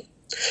 actually.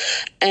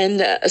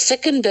 And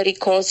secondary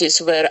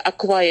causes were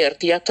acquired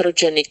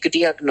iatrogenic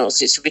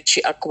diagnosis, which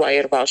she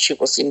acquired while she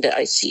was in the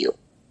ICU.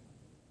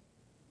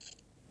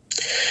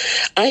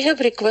 I have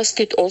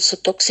requested also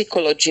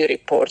toxicology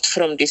report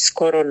from this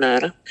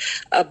coroner,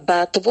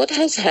 but what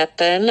has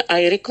happened,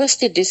 I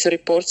requested this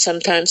report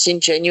sometimes in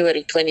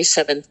January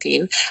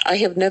 2017. I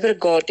have never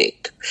got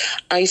it.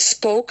 I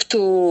spoke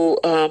to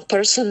a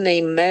person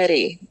named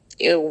Mary,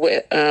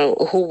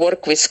 who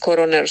worked with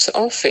coroner's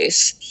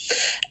office,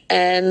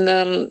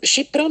 and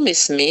she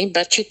promised me,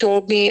 but she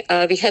told me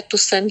we had to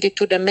send it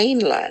to the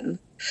mainland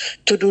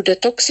to do the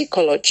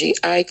toxicology.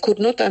 I could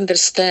not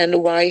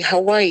understand why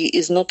Hawaii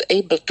is not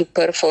able to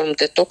perform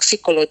the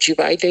toxicology,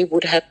 why they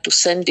would have to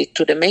send it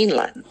to the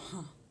mainland.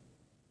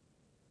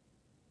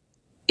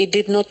 It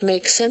did not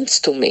make sense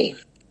to me.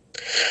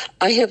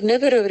 I have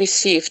never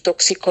received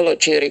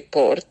toxicology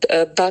report,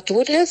 but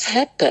what has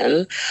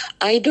happened,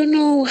 I don't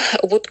know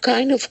what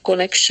kind of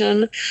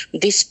connection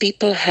these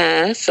people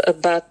have,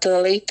 but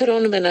later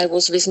on when I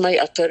was with my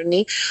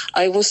attorney,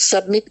 I was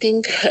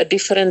submitting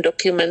different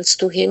documents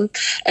to him,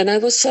 and I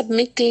was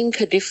submitting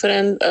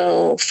different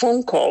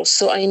phone calls.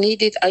 So I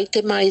needed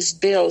itemized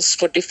bills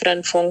for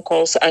different phone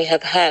calls I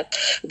have had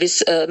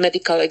with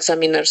medical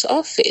examiner's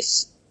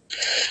office.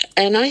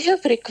 And I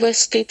have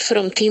requested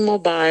from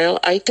T-Mobile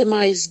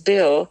itemized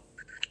bill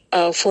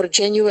for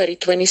January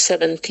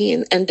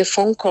 2017, and the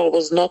phone call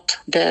was not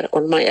there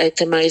on my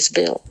itemized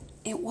bill.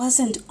 It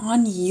wasn't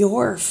on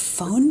your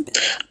phone bill?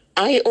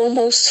 I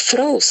almost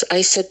froze.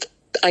 I said,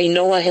 I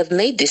know I have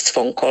made this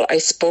phone call. I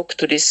spoke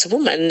to this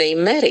woman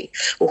named Mary,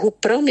 who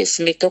promised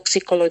me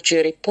toxicology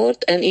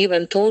report and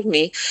even told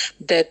me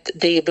that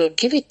they will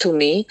give it to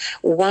me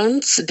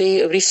once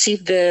they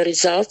receive the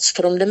results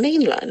from the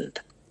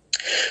mainland.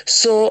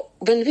 So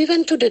when we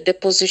went to the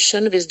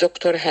deposition with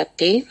Dr.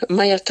 Happy,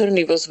 my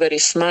attorney was very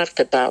smart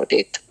about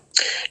it.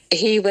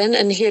 He went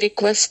and he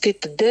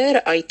requested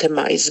their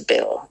itemized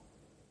bill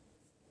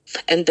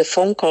and the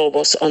phone call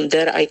was on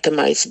their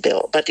itemized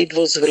bill, but it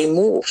was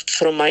removed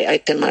from my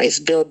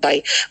itemized bill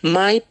by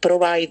my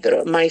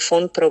provider, my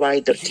phone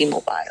provider,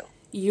 T-Mobile.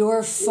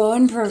 Your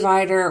phone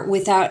provider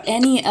without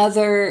any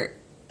other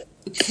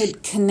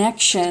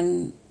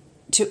connection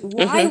to...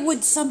 Why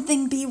would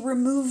something be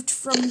removed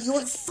from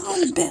your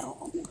phone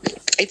bill?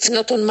 It's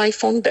not on my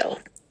phone bill.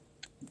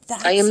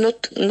 I am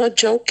not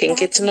joking.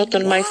 It's not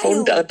on my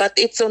phone bill, but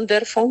it's on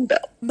their phone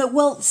bill. But,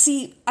 well,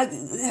 see,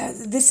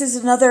 this is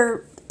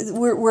another...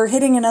 We're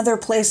hitting another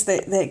place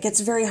that gets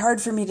very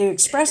hard for me to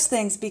express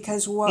things,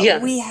 because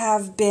what we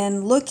have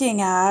been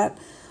looking at...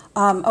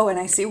 and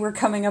I see we're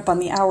coming up on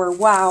the hour.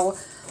 Wow.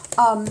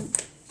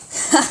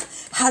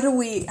 How do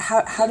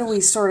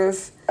we sort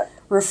of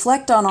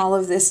reflect on all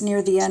of this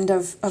near the end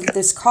of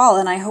this call?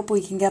 And I hope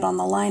we can get on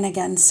the line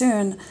again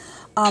soon.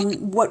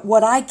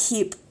 What I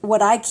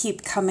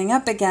keep coming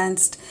up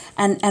against,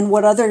 and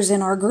what others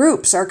in our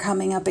groups are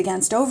coming up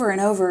against over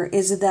and over,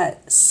 is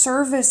that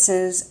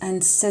services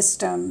and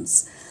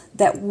systems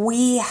that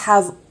we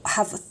have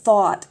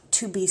thought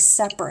to be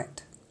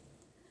separate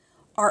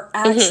are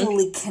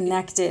actually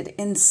connected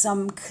in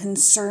some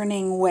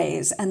concerning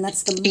ways, and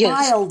that's the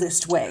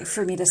mildest way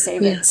for me to say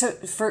it.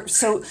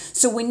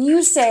 So when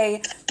you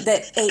say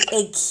that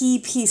a key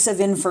piece of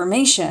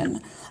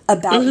information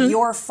about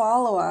your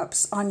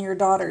follow-ups on your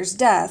daughter's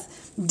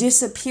death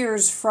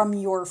disappears from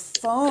your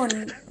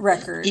phone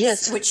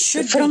records, which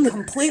should be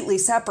completely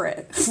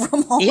separate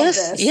from all of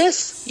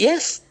this.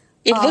 Yes.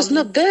 It was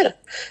not there.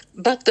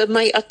 But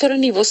my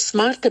attorney was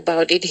smart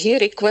about it. He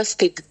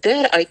requested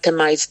their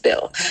itemized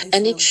bill.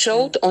 And it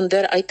showed on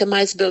their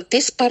itemized bill,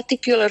 this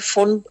particular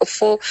phone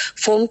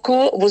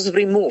call was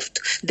removed.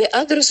 The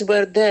others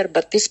were there,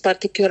 but this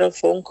particular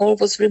phone call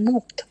was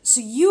removed.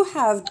 So you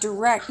have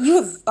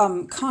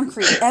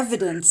concrete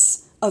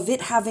evidence of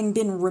it having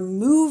been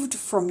removed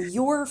from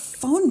your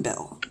phone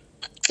bill.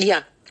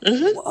 Yeah.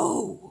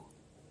 Whoa.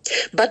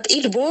 But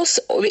it was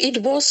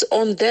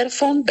on their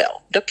phone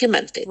bill,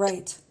 documented.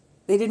 Right.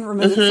 They didn't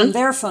remove it from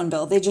their phone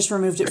bill. They just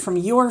removed it from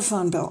your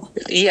phone bill.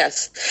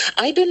 Yes.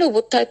 I don't know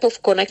what type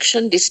of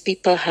connection these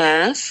people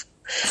have,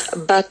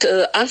 but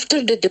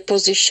after the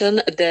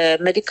deposition, the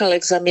medical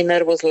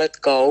examiner was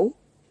let go.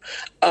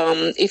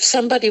 If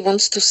somebody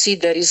wants to see,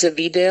 there is a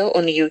video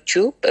on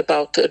YouTube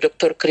about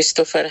Dr.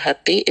 Christopher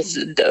Happy. It's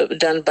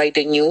done by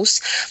the news.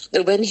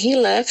 When he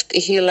left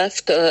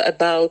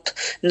about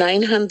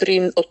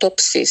 900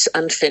 autopsies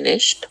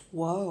unfinished.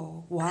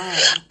 Whoa, wow.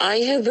 I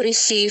have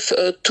received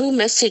 2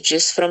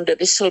 messages from the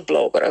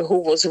whistleblower who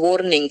was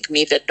warning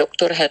me that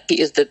Dr. Happy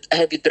is the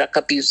heavy drug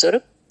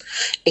abuser.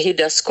 He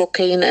does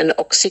cocaine and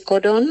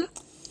oxycodone.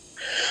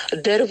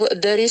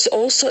 There is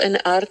also an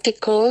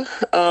article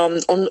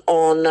not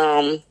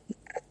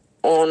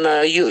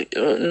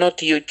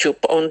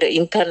YouTube, on the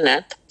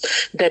internet,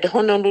 that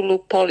Honolulu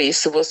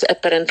police was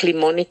apparently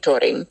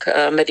monitoring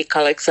a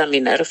medical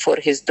examiner for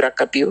his drug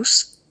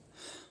abuse.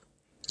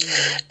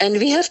 And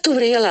we have to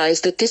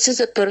realize that this is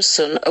a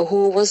person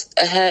who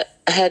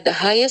had the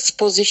highest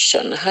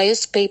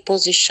pay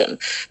position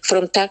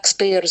from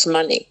taxpayers'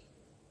 money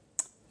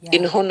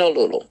in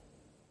Honolulu.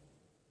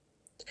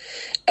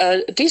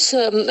 This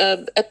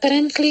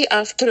apparently,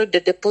 after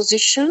the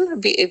deposition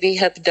we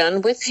have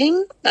done with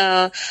him,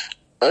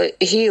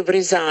 he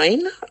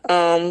resigned.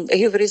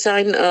 He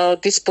resigned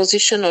this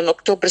position on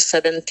October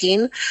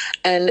 17,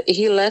 and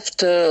he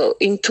left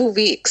in 2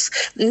 weeks.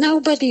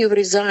 Nobody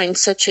resigned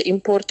such an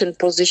important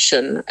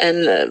position,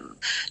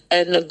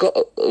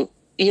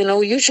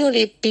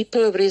 usually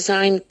people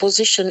resign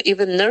position,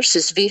 even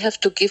nurses. We have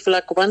to give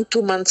like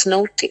 1-2 months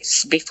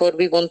notice before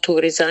we want to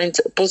resign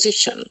the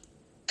position.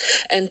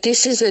 And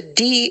this is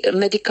the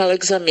medical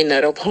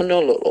examiner of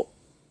Honolulu.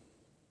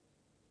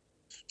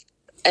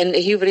 And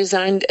he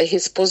resigned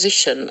his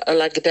position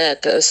like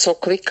that so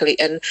quickly.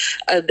 And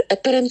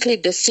apparently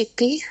the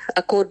city,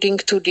 according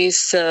to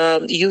this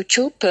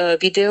YouTube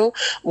video,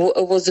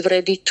 was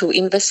ready to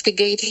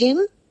investigate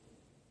him.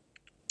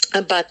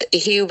 But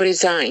he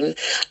resigned.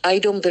 I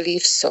don't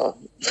believe so.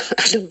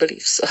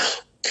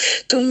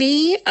 To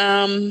me,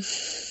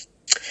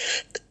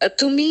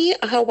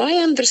 how I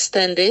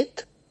understand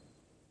it,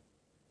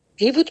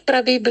 he would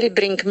probably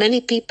bring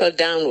many people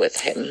down with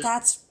him.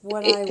 That's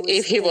what I was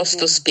if he was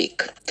to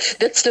speak.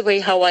 That's the way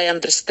how I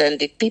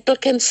understand it. People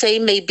can say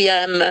maybe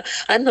I'm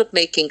not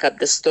making up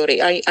the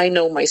story. I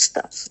know my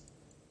stuff.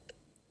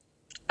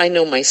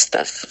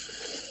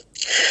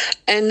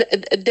 And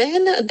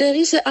then there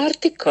is an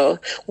article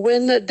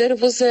when there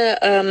was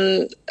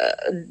a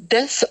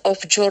death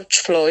of George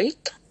Floyd.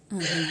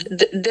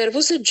 There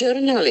was a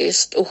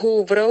journalist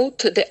who wrote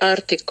the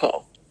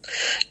article.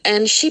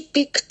 And she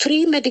picked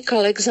 3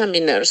 medical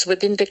examiners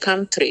within the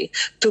country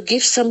to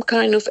give some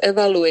kind of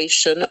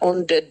evaluation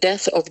on the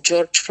death of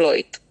George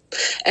Floyd.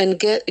 And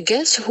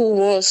guess who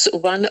was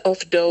one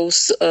of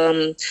those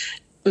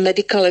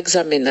medical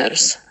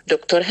examiners?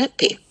 Dr.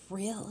 Happy.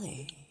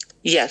 Really?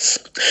 Yes.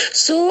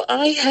 So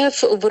I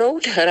have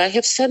wrote her, I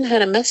have sent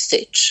her a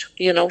message.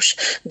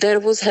 There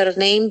was her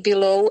name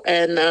below,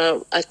 and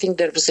I think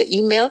there was an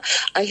email.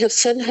 I have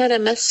sent her a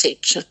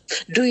message.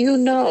 Do you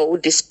know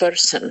this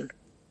person?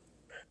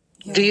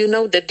 Yeah. Do you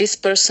know that this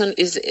person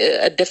is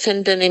a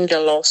defendant in the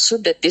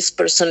lawsuit, that this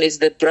person is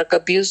the drug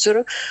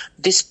abuser?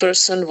 This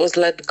person was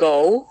let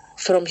go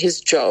from his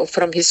job,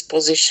 from his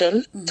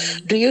position.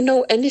 Mm-hmm. Do you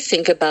know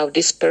anything about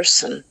this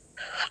person?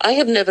 I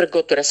have never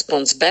got a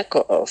response back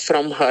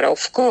from her,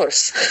 of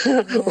course.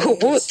 Right. Who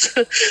would?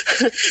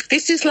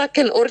 This is like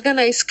an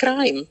organized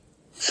crime.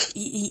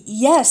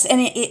 Yes, and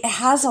it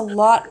has a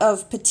lot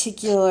of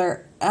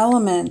particular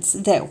elements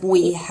that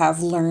we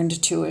have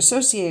learned to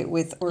associate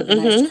with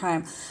organized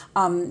crime.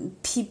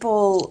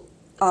 People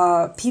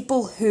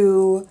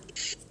who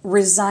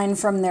resign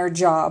from their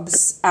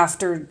jobs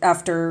after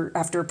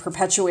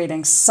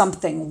perpetuating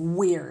something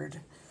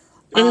weird,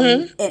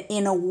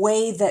 in a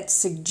way that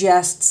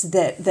suggests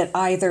that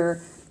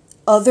either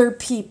other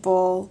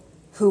people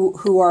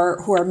who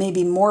are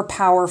maybe more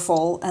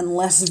powerful and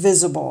less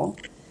visible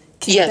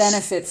can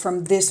benefit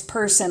from this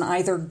person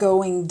either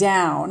going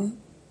down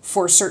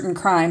for certain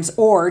crimes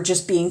or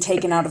just being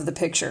taken out of the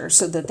picture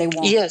so that they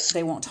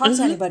won't talk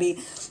to anybody.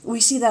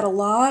 We see that a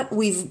lot.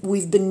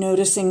 We've been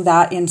noticing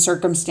that in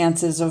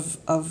circumstances of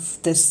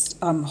this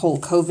whole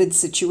COVID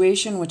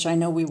situation, which I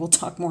know we will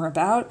talk more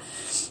about.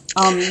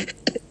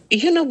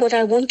 What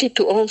I wanted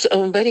to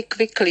also very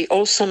quickly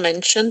also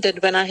mention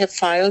that when I have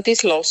filed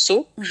this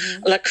lawsuit,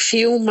 like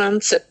few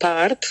months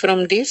apart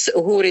from this,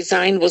 who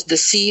resigned was the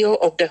CEO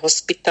of the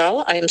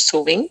hospital I am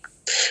suing,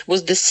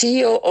 was the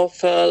CEO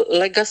of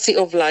Legacy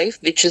of Life,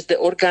 which is the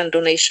organ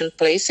donation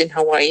place in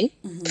Hawaii,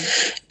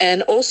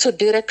 and also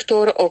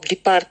director of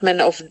Department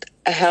of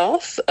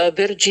Health,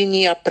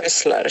 Virginia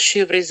Pressler.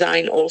 She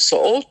resigned also.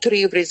 All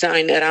three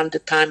resigned around the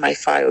time I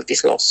filed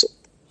this lawsuit.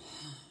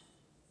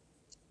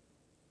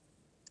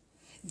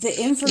 The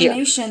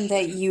information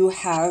that you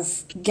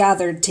have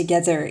gathered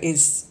together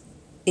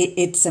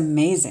it's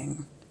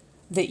amazing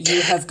that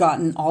you have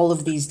gotten all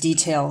of these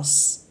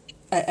details,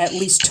 at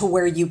least to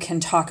where you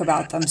can talk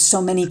about them.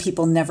 So many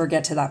people never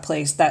get to that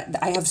place. That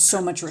I have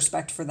so much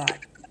respect for that,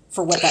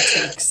 for what that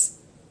takes.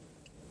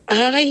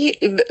 I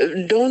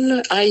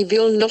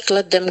will not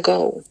let them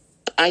go.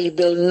 I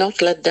will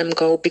not let them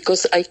go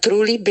because I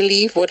truly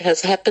believe what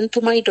has happened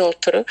to my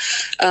daughter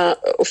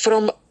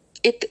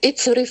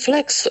it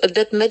reflects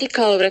that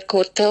medical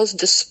record tells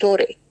the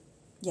story.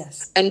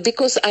 Yes. And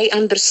because I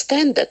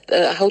understand that,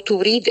 how to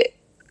read it,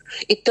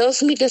 it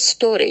tells me the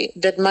story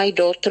that my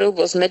daughter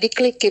was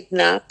medically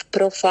kidnapped,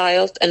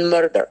 profiled, and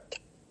murdered.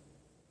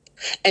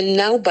 And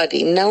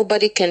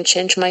nobody can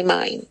change my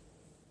mind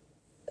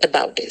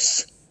about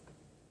this.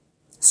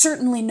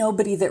 Certainly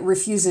nobody that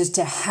refuses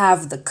to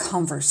have the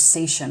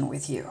conversation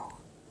with you.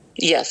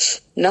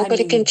 Yes,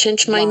 nobody can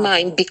change my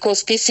mind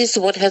because this is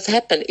what has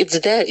happened. It's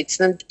there. It's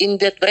in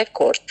that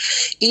record.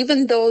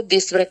 Even though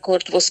this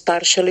record was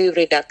partially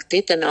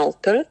redacted and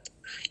altered,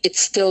 it's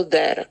still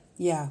there.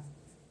 Yeah.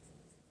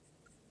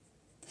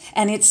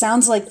 And it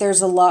sounds like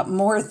there's a lot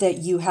more that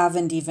you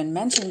haven't even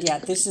mentioned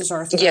yet. This is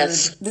our third.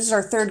 Yes. This is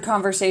our third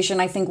conversation.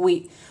 I think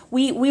we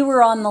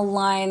were on the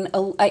line.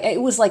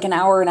 It was like an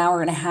hour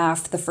and a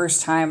half the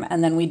first time,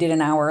 and then we did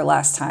an hour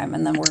last time,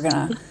 and then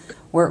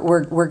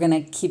we're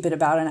gonna keep it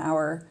about an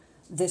hour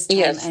this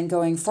time and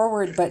going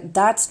forward. But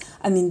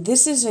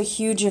this is a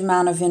huge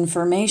amount of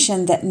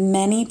information that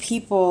many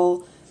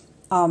people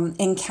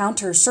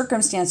encounter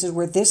circumstances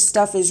where this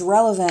stuff is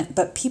relevant,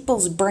 but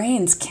people's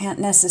brains can't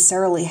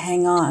necessarily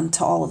hang on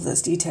to all of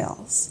those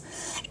details.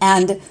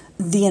 And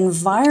the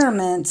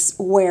environments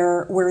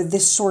where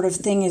this sort of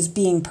thing is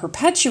being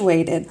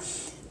perpetuated,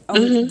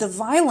 the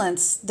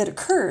violence that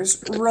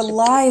occurs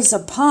relies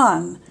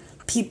upon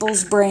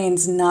people's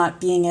brains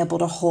not being able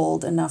to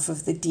hold enough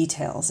of the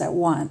details at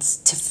once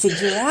to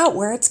figure out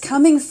where it's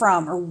coming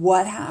from or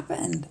what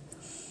happened.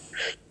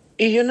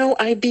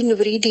 I've been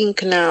reading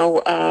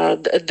now,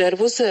 there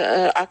was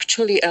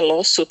actually a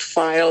lawsuit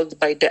filed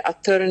by the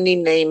attorney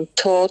named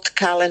Todd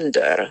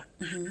Callender.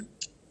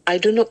 I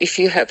don't know if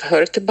you have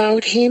heard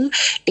about him.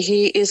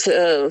 He is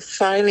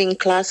filing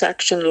class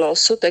action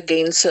lawsuit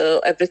against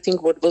everything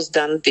what was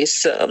done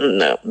this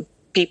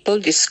people,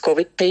 these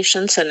COVID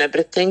patients and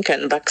everything,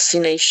 and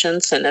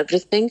vaccinations and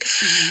everything.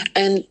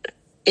 And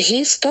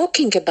he's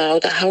talking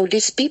about how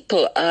these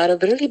people are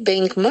really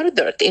being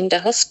murdered in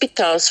the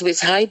hospitals with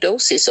high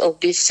doses of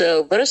this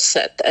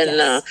Versed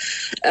and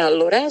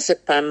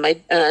lorazepam.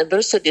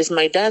 Versed is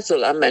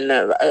midazolam,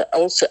 and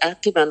also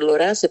Ativan,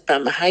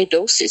 lorazepam, high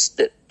doses.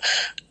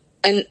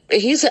 And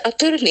he's an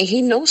attorney.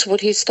 He knows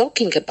what he's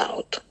talking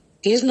about.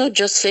 He's not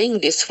just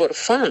saying this for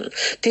fun.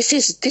 This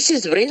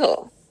is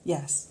real.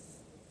 Yes.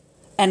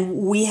 And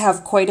we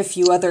have quite a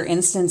few other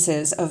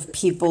instances of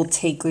people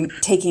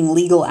taking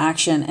legal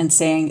action and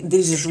saying,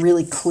 this is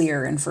really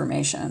clear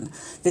information.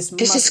 This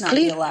must not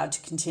be allowed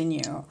to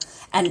continue.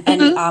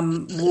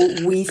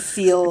 And we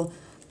feel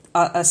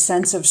a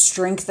sense of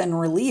strength and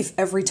relief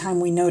every time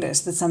we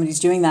notice that somebody's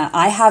doing that.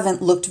 I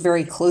haven't looked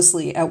very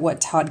closely at what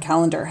Todd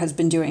Callender has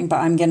been doing, but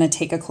I'm going to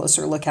take a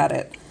closer look at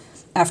it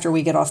after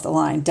we get off the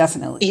line,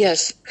 definitely.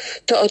 Yes,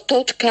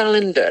 Todd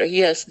Callender,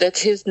 yes,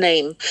 that's his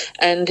name.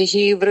 And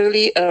he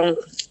really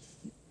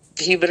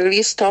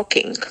is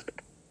talking.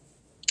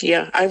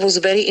 Yeah, I was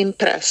very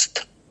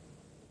impressed.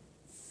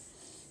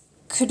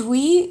 Could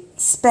we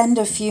spend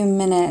a few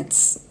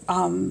minutes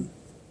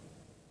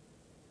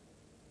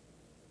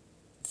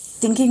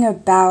thinking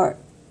about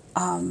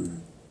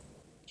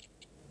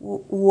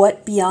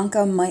what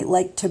Bianca might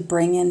like to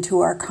bring into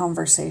our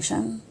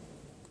conversation?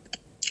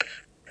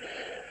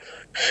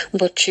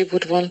 What she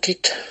would want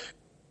it.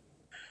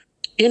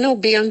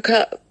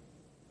 Bianca,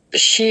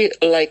 she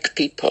liked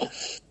people.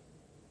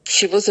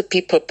 She was a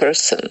people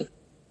person.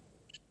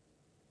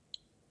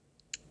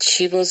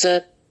 She was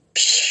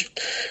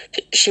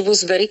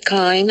very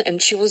kind,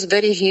 and she was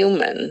very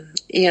human.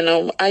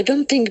 I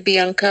don't think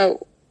Bianca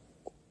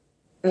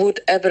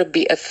would ever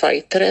be a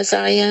fighter as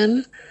I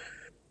am.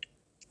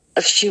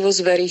 She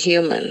was very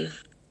human.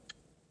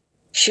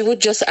 She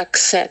would just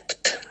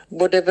accept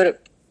whatever.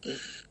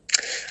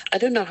 I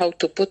don't know how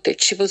to put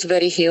it. She was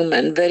very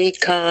human, very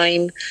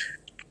kind.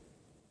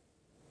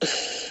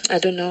 I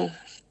don't know.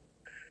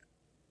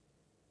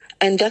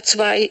 And that's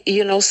why,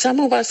 some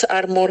of us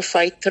are more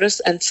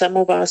fighters and some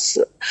of us,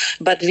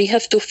 but we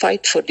have to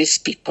fight for these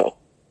people.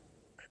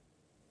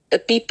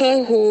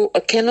 People who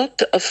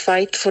cannot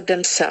fight for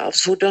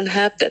themselves, who don't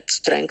have that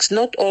strength.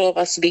 Not all of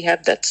us, we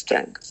have that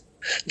strength.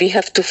 We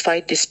have to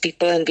fight these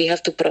people and we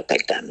have to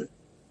protect them.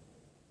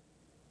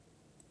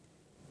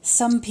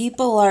 Some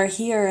people are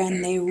here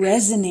and they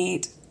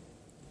resonate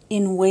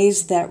in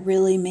ways that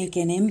really make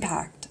an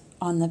impact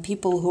on the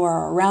people who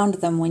are around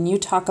them. When you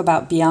talk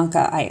about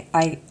Bianca,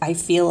 I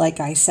feel like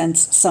I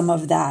sense some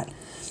of that.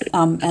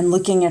 And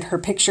looking at her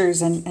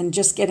pictures and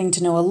just getting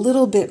to know a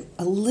little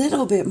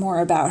bit more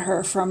about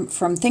her from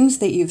things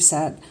that you've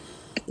said.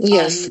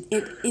 Yes.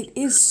 It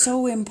is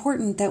so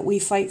important that we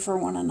fight for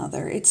one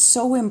another. It's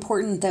so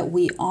important that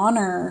we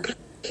honor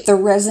the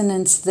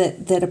resonance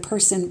that a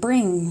person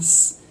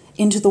brings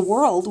into the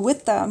world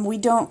with them. We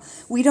don't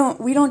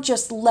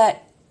just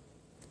let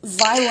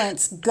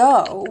violence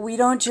go. We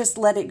don't just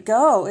let it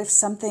go. If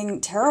something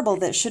terrible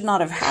that should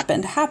not have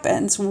happened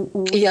happens,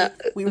 we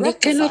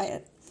rectify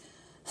it.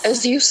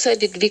 As you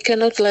said it, we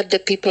cannot let the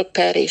people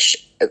perish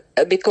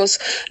because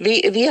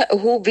we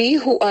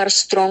who are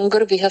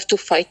stronger, we have to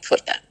fight for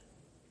them.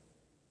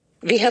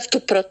 We have to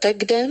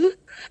protect them,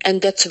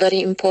 and that's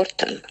very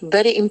important.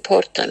 Very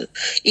important.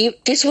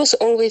 This was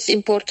always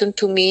important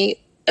to me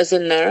as a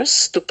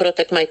nurse, to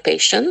protect my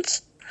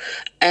patients.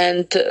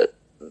 And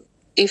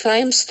if I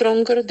am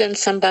stronger than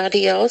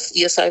somebody else,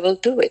 yes, I will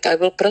do it. I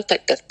will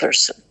protect that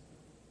person.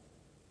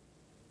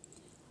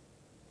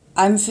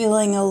 I'm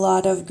feeling a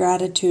lot of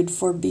gratitude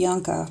for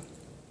Bianca.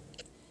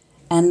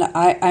 And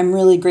I'm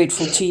really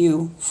grateful to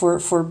you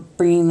for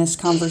bringing this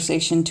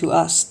conversation to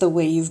us the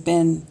way you've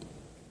been.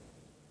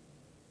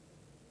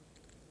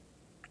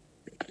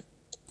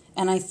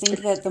 And I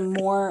think that the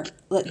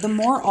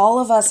more all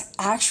of us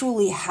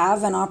actually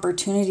have an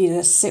opportunity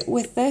to sit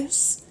with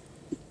this,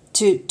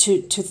 to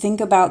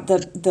think about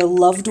the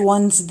loved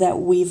ones that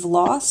we've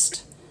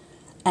lost,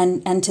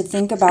 and to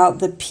think about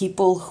the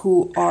people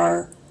who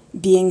are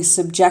being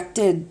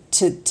subjected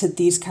to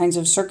these kinds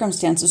of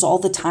circumstances all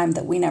the time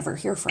that we never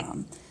hear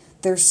from.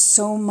 There's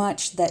so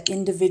much that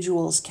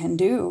individuals can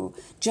do.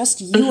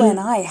 Just you and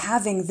I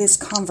having this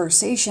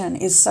conversation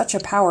is such a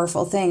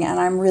powerful thing,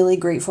 and I'm really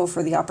grateful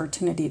for the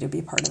opportunity to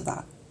be part of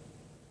that.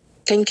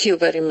 Thank you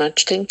very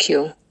much. Thank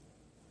you.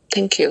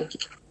 Thank you.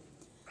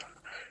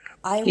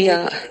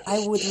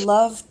 I would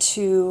love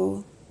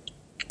to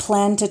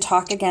plan to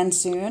talk again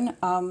soon.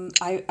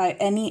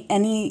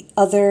 Any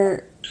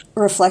other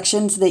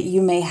reflections that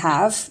you may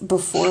have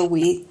before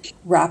we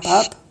wrap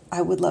up,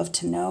 I would love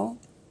to know.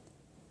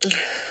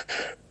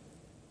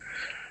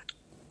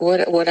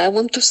 What I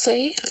want to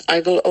say,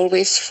 I will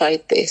always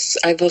fight this.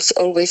 I will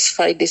always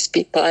fight these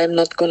people. I'm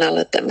not going to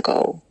let them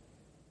go.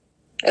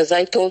 As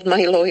I told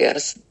my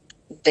lawyers,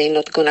 they're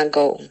not going to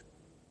go.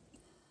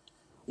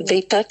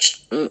 They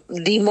touched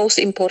the most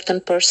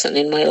important person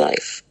in my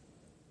life.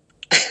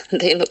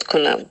 They're not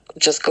going to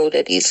just go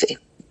that easy.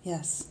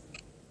 Yes.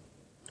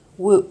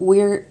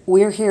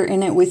 We're here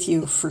in it with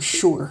you for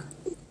sure.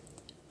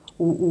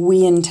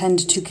 We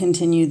intend to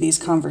continue these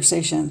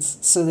conversations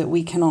so that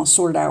we can all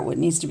sort out what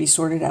needs to be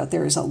sorted out.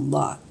 There is a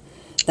lot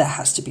that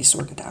has to be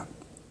sorted out.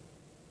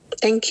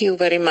 Thank you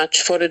very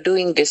much for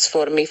doing this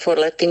for me, for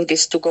letting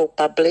this to go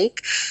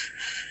public,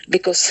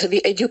 because we're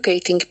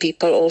educating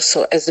people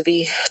also as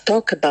we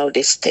talk about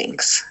these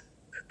things.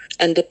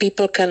 And the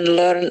people can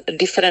learn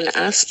different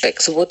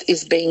aspects, what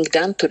is being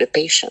done to the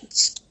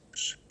patients.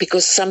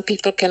 Because some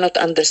people cannot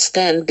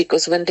understand,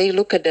 because when they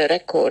look at the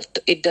record,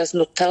 it does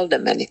not tell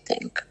them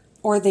anything.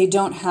 Or they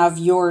don't have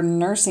your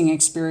nursing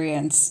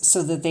experience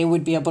so that they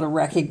would be able to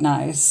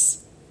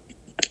recognize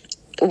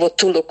what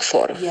to look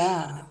for.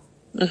 Yeah.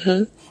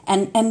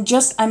 And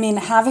just, I mean,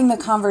 having the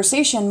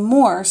conversation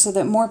more so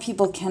that more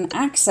people can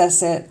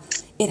access it,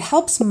 it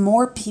helps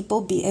more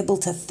people be able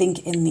to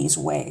think in these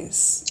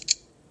ways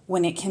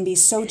when it can be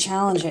so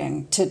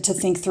challenging to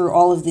think through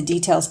all of the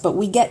details. But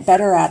we get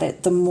better at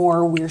it the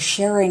more we're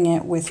sharing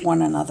it with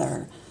one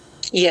another.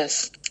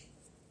 Yes.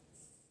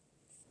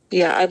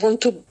 Yeah, I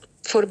want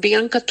for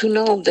Bianca to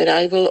know that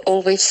I will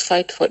always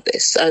fight for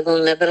this. I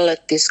will never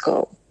let this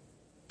go.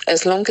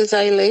 As long as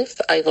I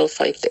live, I will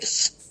fight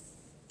this.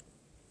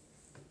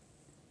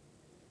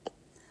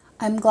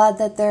 I'm glad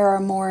that there are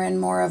more and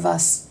more of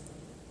us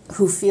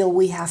who feel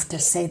we have to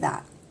say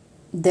that.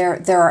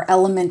 There are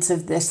elements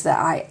of this that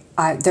I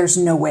there's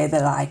no way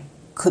that I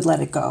could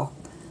let it go.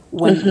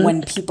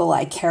 When people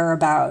I care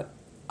about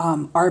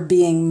are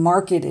being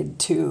marketed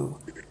to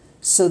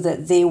so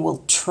that they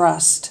will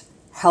trust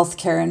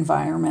healthcare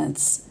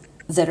environments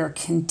that are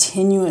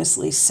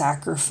continuously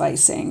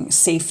sacrificing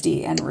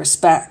safety and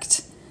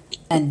respect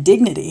and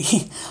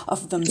dignity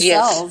of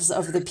themselves, yes,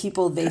 of the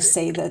people they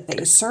say that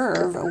they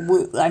serve.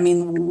 I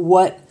mean,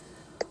 what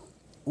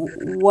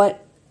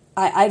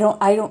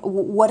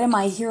am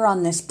I here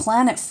on this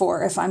planet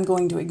for if I'm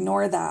going to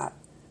ignore that?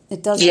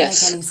 It doesn't,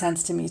 yes, make any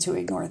sense to me to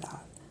ignore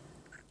that.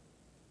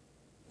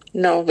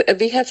 No,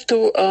 we have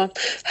to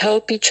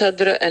help each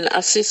other and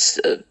assist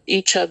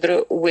each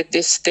other with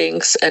these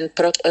things and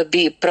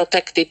be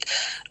protected.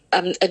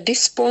 At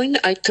this point,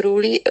 I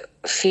truly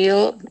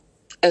feel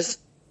as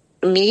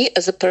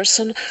a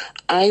person,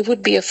 I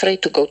would be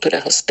afraid to go to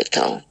the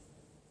hospital.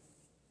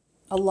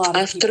 A lot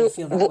of people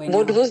feel that way now.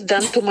 What was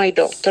done to my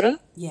daughter,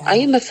 yeah, I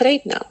am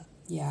afraid now.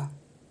 Yeah.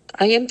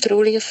 I am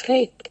truly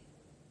afraid.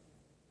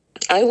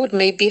 I would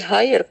maybe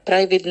hire a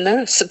private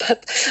nurse,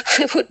 but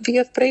I would be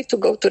afraid to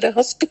go to the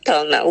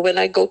hospital now. When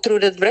I go through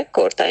that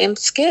record, I am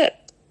scared.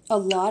 A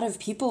lot of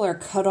people are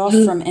cut off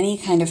from any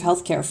kind of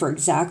healthcare for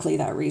exactly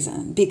that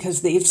reason,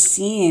 because they've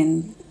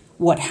seen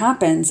what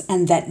happens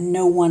and that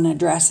no one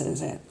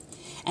addresses it.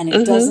 And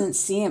it doesn't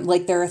seem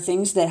like there are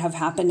things that have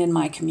happened in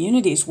my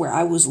communities where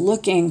I was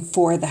looking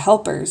for the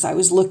helpers. I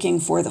was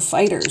looking for the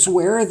fighters.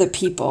 Where are the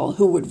people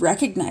who would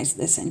recognize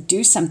this and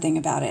do something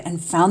about it,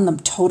 and found them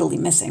totally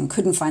missing,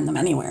 couldn't find them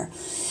anywhere.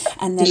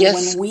 And then, yes,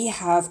 when we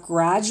have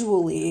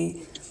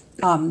gradually,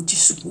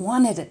 just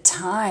one at a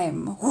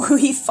time,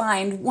 we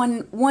find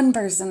one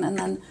person, and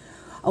then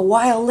a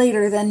while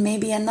later, then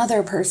maybe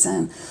another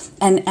person,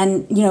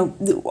 and you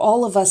know,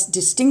 all of us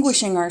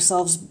distinguishing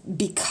ourselves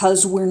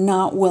because we're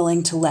not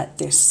willing to let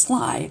this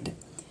slide,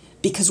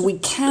 because we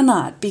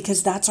cannot,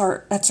 because that's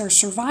our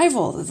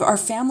survival of our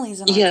families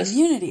and our, yes,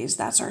 communities.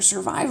 That's our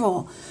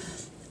survival,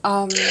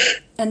 and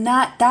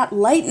that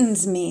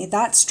lightens me,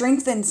 that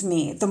strengthens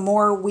me the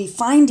more we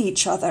find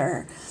each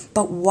other.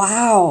 But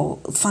wow,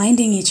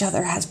 finding each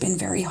other has been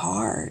very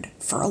hard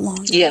for a long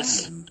time.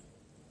 Yes.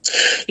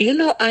 You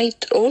know,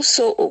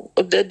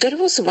 there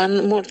was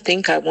one more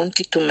thing I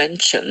wanted to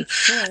mention.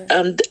 Sure.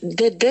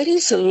 There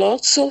is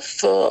lots of,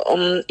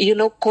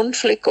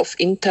 conflict of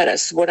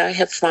interest, what I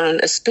have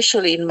found,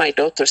 especially in my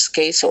daughter's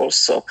case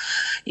also.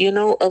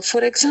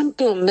 For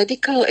example,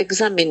 medical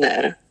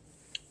examiner,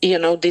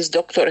 this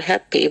Dr.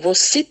 Happy was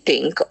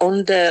sitting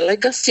on the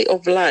Legacy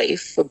of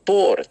Life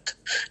board,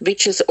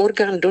 which is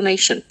organ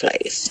donation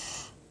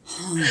place.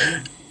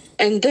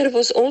 And there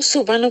was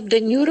also one of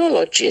the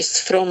neurologists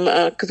from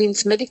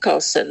Queen's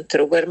Medical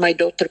Center, where my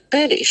daughter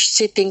perished,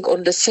 sitting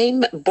on the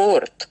same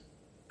board,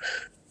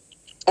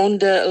 on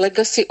the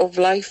Legacy of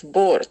Life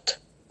board.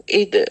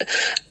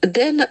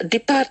 Then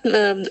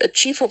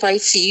chief of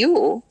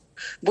ICU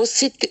was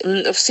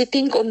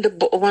sitting on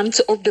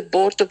the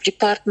board of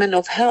Department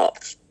of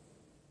Health.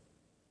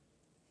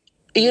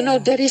 Yeah.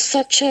 There is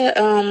such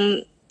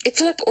a,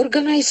 it's like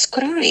organized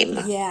crime.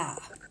 Yeah.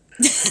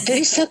 There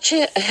is such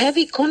a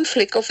heavy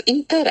conflict of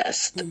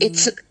interest.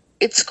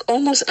 It's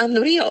almost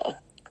unreal.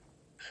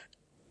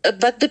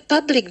 But the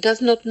public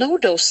does not know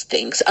those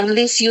things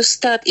unless you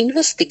start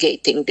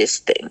investigating these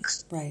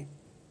things. Right.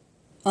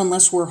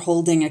 Unless we're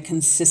holding a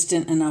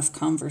consistent enough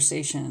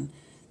conversation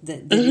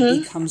that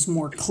it becomes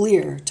more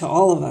clear to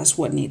all of us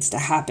what needs to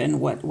happen,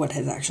 what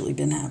has actually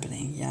been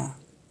happening. Yeah.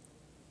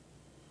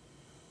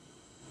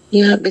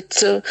 Yeah,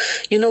 but,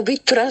 we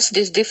trust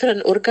these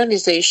different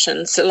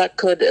organizations like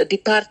the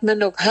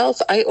Department of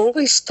Health. I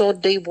always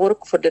thought they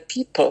work for the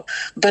people,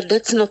 but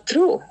that's not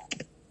true.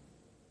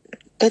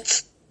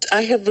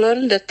 I have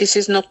learned that this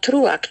is not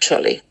true,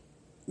 actually.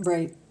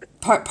 Right.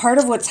 Part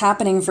of what's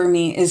happening for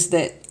me is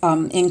that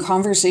in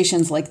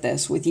conversations like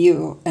this with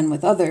you and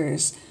with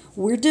others,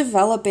 we're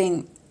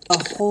developing a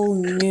whole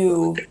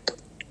new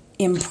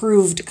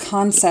improved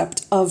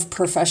concept of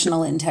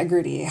professional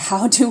integrity.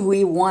 How do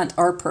we want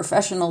our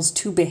professionals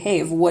to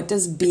behave? What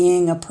does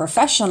being a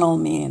professional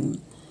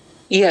mean?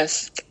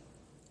 Yes.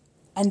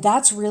 And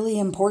that's really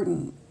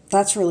important.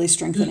 That's really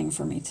strengthening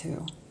for me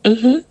too.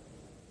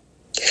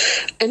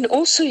 And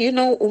also,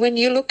 when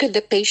you look at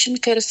the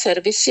patient care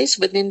services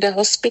within the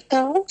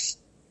hospitals,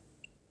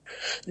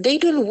 they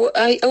don't.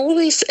 I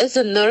always, as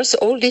a nurse,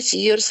 all these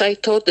years, I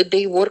thought that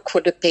they work for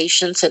the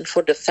patients and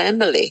for the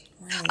family.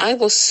 I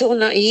was so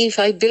naive.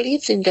 I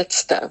believed in that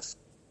stuff.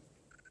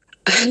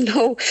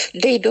 No,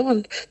 they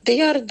don't.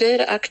 They are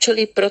there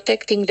actually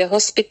protecting the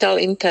hospital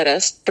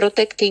interest,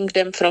 protecting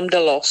them from the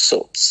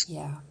lawsuits,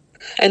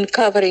 and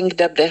covering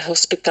up the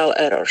hospital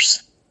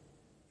errors.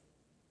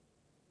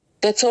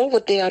 That's all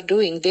what they are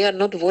doing. They are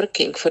not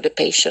working for the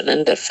patient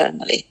and their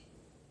family.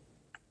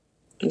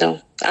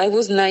 No, I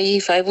was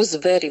naive. I was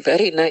very,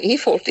 very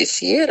naive all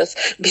these years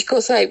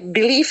because I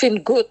believe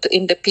in good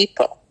in the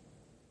people.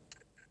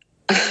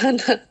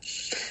 And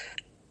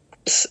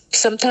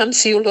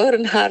sometimes you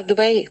learn hard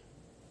way.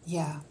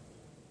 Yeah.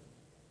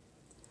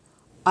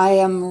 I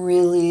am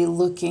really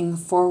looking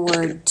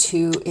forward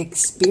to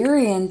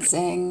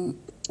experiencing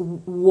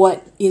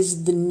what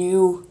is the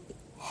new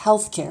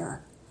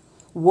healthcare.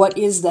 What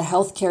is the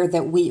healthcare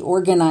that we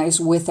organize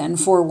with and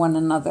for one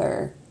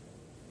another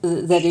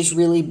that is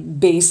really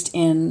based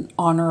in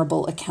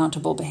honorable,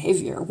 accountable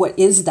behavior? What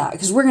is that?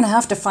 Because we're going to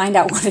have to find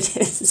out what it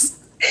is.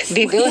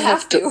 We will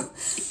have to.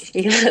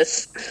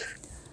 Yes.